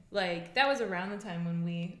started, like, that was around the time when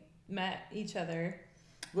we met each other.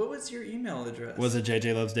 What was your email address? Was it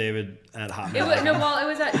JJLovesDavid at Hotmail? It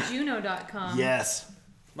was at Juno.com. Yes.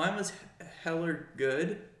 Mine was Heller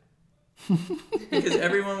Good. Because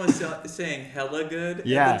everyone was saying hella good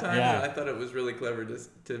Yeah, at the time. yeah. And I thought it was really clever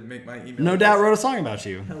to make my email. No doubt wrote a song about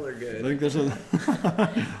you. Heller Good. I think there's a.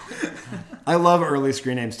 I love early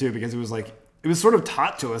screen names too because it was sort of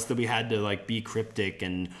taught to us that we had to like be cryptic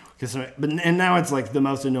and now it's like the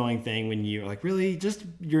most annoying thing when you're like, really, just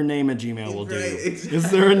your name at Gmail will do. Right, exactly.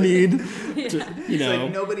 Is there a need to, It's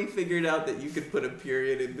like nobody figured out that you could put a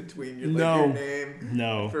period in between your name.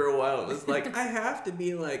 No. For a while it was like, I have to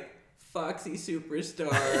be like Foxy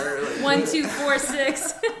Superstar. Like,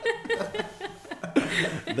 1246.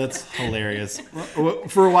 That's hilarious.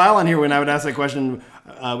 For a while on here, when I would ask that question,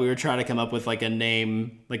 we were trying to come up with like a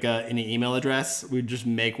name, like any email address. We'd just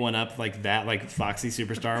make one up like that, like Foxy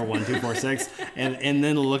Superstar 1246, and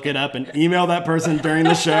then look it up and email that person during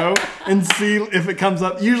the show and see if it comes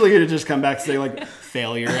up. Usually it'd just come back say like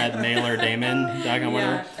failure at mailordamon.com,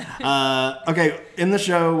 whatever. Okay, in the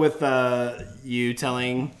show with you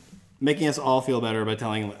making us all feel better by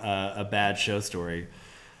telling a bad show story.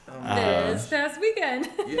 This past weekend.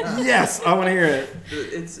 Yeah. Yes, I want to hear it.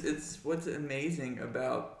 It's what's amazing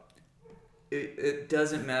about it. It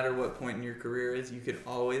doesn't matter what point in your career is. You can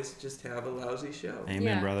always just have a lousy show.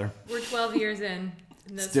 Amen, brother. We're 12 years in.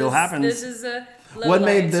 And Still happens. This is a low What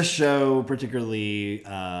made light. this show particularly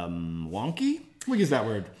wonky? We'll use that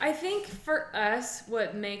word. I think for us,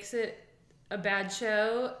 what makes it a bad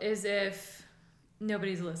show is if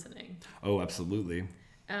nobody's listening. Oh, absolutely.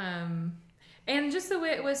 And just the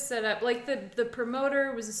way it was set up, like the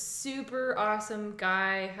promoter was a super awesome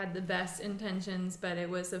guy, had the best intentions, but it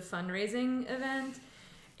was a fundraising event,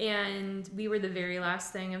 and we were the very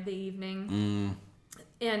last thing of the evening.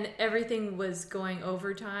 And everything was going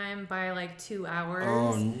overtime by like 2 hours.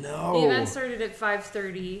 Oh no! The event started at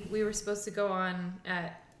 5:30. We were supposed to go on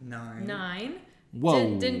at 9.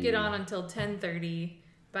 Whoa! Didn't get on until 10:30.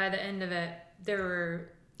 By the end of it,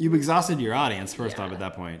 You exhausted your audience first off at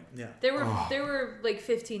that point. Yeah. there were like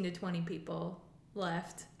 15 to 20 people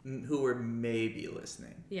left. Who were maybe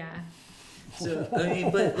listening. Yeah. So I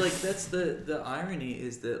mean, but like that's the irony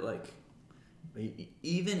is that like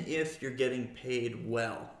even if you're getting paid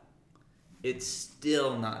well, it's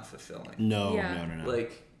still not fulfilling. No.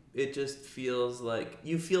 Like it just feels like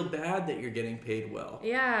you feel bad that you're getting paid well.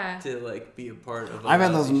 Yeah. To like be a part of. I've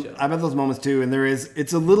had those moments too, and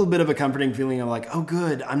it's a little bit of a comforting feeling of like, oh,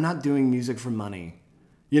 good, I'm not doing music for money.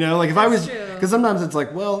 You know, like if I was, because sometimes it's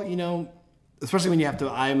like, well, you know, especially when you have to,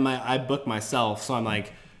 I book myself, so I'm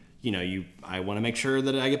like, you know, I want to make sure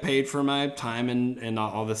that I get paid for my time and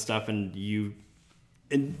all this stuff, and you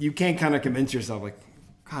can't kind of convince yourself like,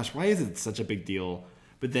 gosh, why is it such a big deal?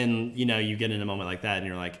 But then, you know, you get in a moment like that and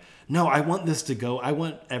you're like, no, I want this to go. I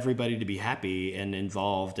want everybody to be happy and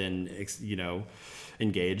involved and, you know,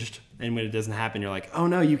 engaged. And when it doesn't happen, you're like, oh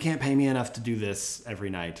no, you can't pay me enough to do this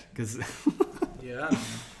every night. Cause yeah,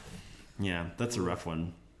 that's a rough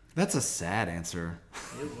one. That's a sad answer.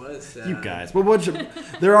 It was sad. You guys. Well,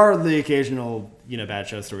 there are the occasional, you know, bad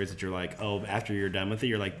show stories that you're like, oh, after you're done with it,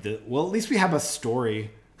 you're like, well, at least we have a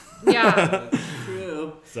story. Yeah. That's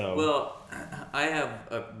true. So. Well, I have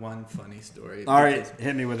one funny story. All right,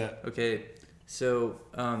 hit me with it. Okay, so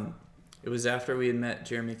it was after we had met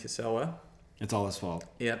Jeremy Casella. It's all his fault.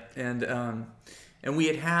 Yep, and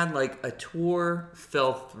we had like a tour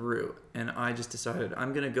fell through, and I just decided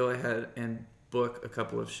I'm gonna go ahead and book a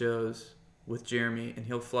couple of shows with Jeremy, and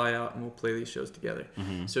he'll fly out and we'll play these shows together.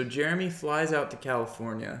 Mm-hmm. So Jeremy flies out to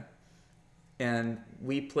California, and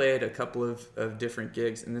we played a couple of different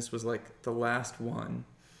gigs, and this was like the last one.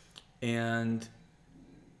 And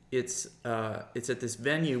it's at this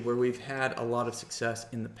venue where we've had a lot of success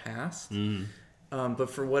in the past, but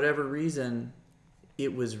for whatever reason,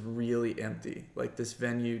 it was really empty. Like this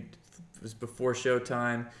venue was before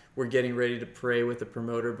showtime. We're getting ready to pray with the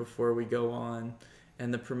promoter before we go on,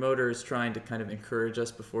 and the promoter is trying to kind of encourage us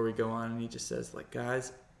before we go on, and he just says, like,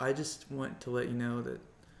 guys, I just want to let you know that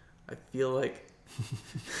I feel like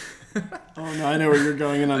Oh no, I know where you're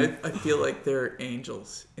going, and I feel like there are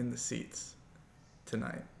angels in the seats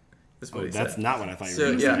tonight. Is what he that's said. not what I thought you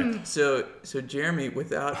were going to say. So Jeremy,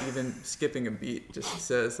 without even skipping a beat, just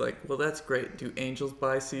says like, "Well, that's great. Do angels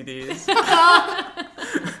buy CDs?"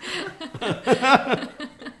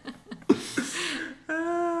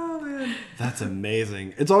 Oh man. That's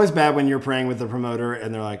amazing. It's always bad when you're praying with the promoter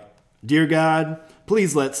and they're like, "Dear God,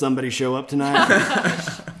 please let somebody show up tonight."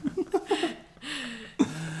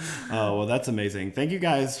 Oh, well, that's amazing. Thank you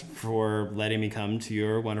guys for letting me come to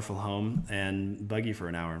your wonderful home and bug you for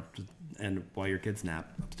an hour and while your kids nap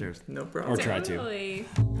upstairs. No problem. Or try to. Totally.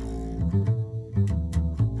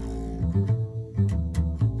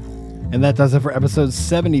 And that does it for episode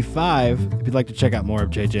 75. If you'd like to check out more of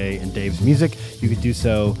JJ and Dave's music, you could do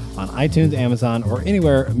so on iTunes, Amazon, or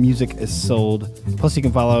anywhere music is sold. Plus, you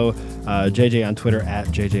can follow JJ on Twitter at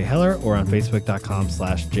JJ Heller or on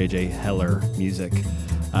Facebook.com/JJ Heller Music.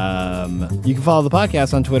 You can follow the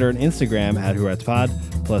podcast on Twitter and Instagram at Who Writes Pod,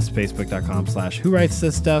 plus Facebook.com/Who Writes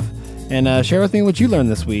This Stuff. And share with me what you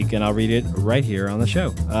learned this week, and I'll read it right here on the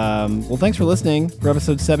show. Well, thanks for listening for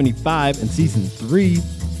episode 75 in season 3.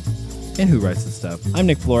 And Who Writes This Stuff? I'm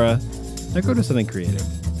Nick Flora. Now go do something creative.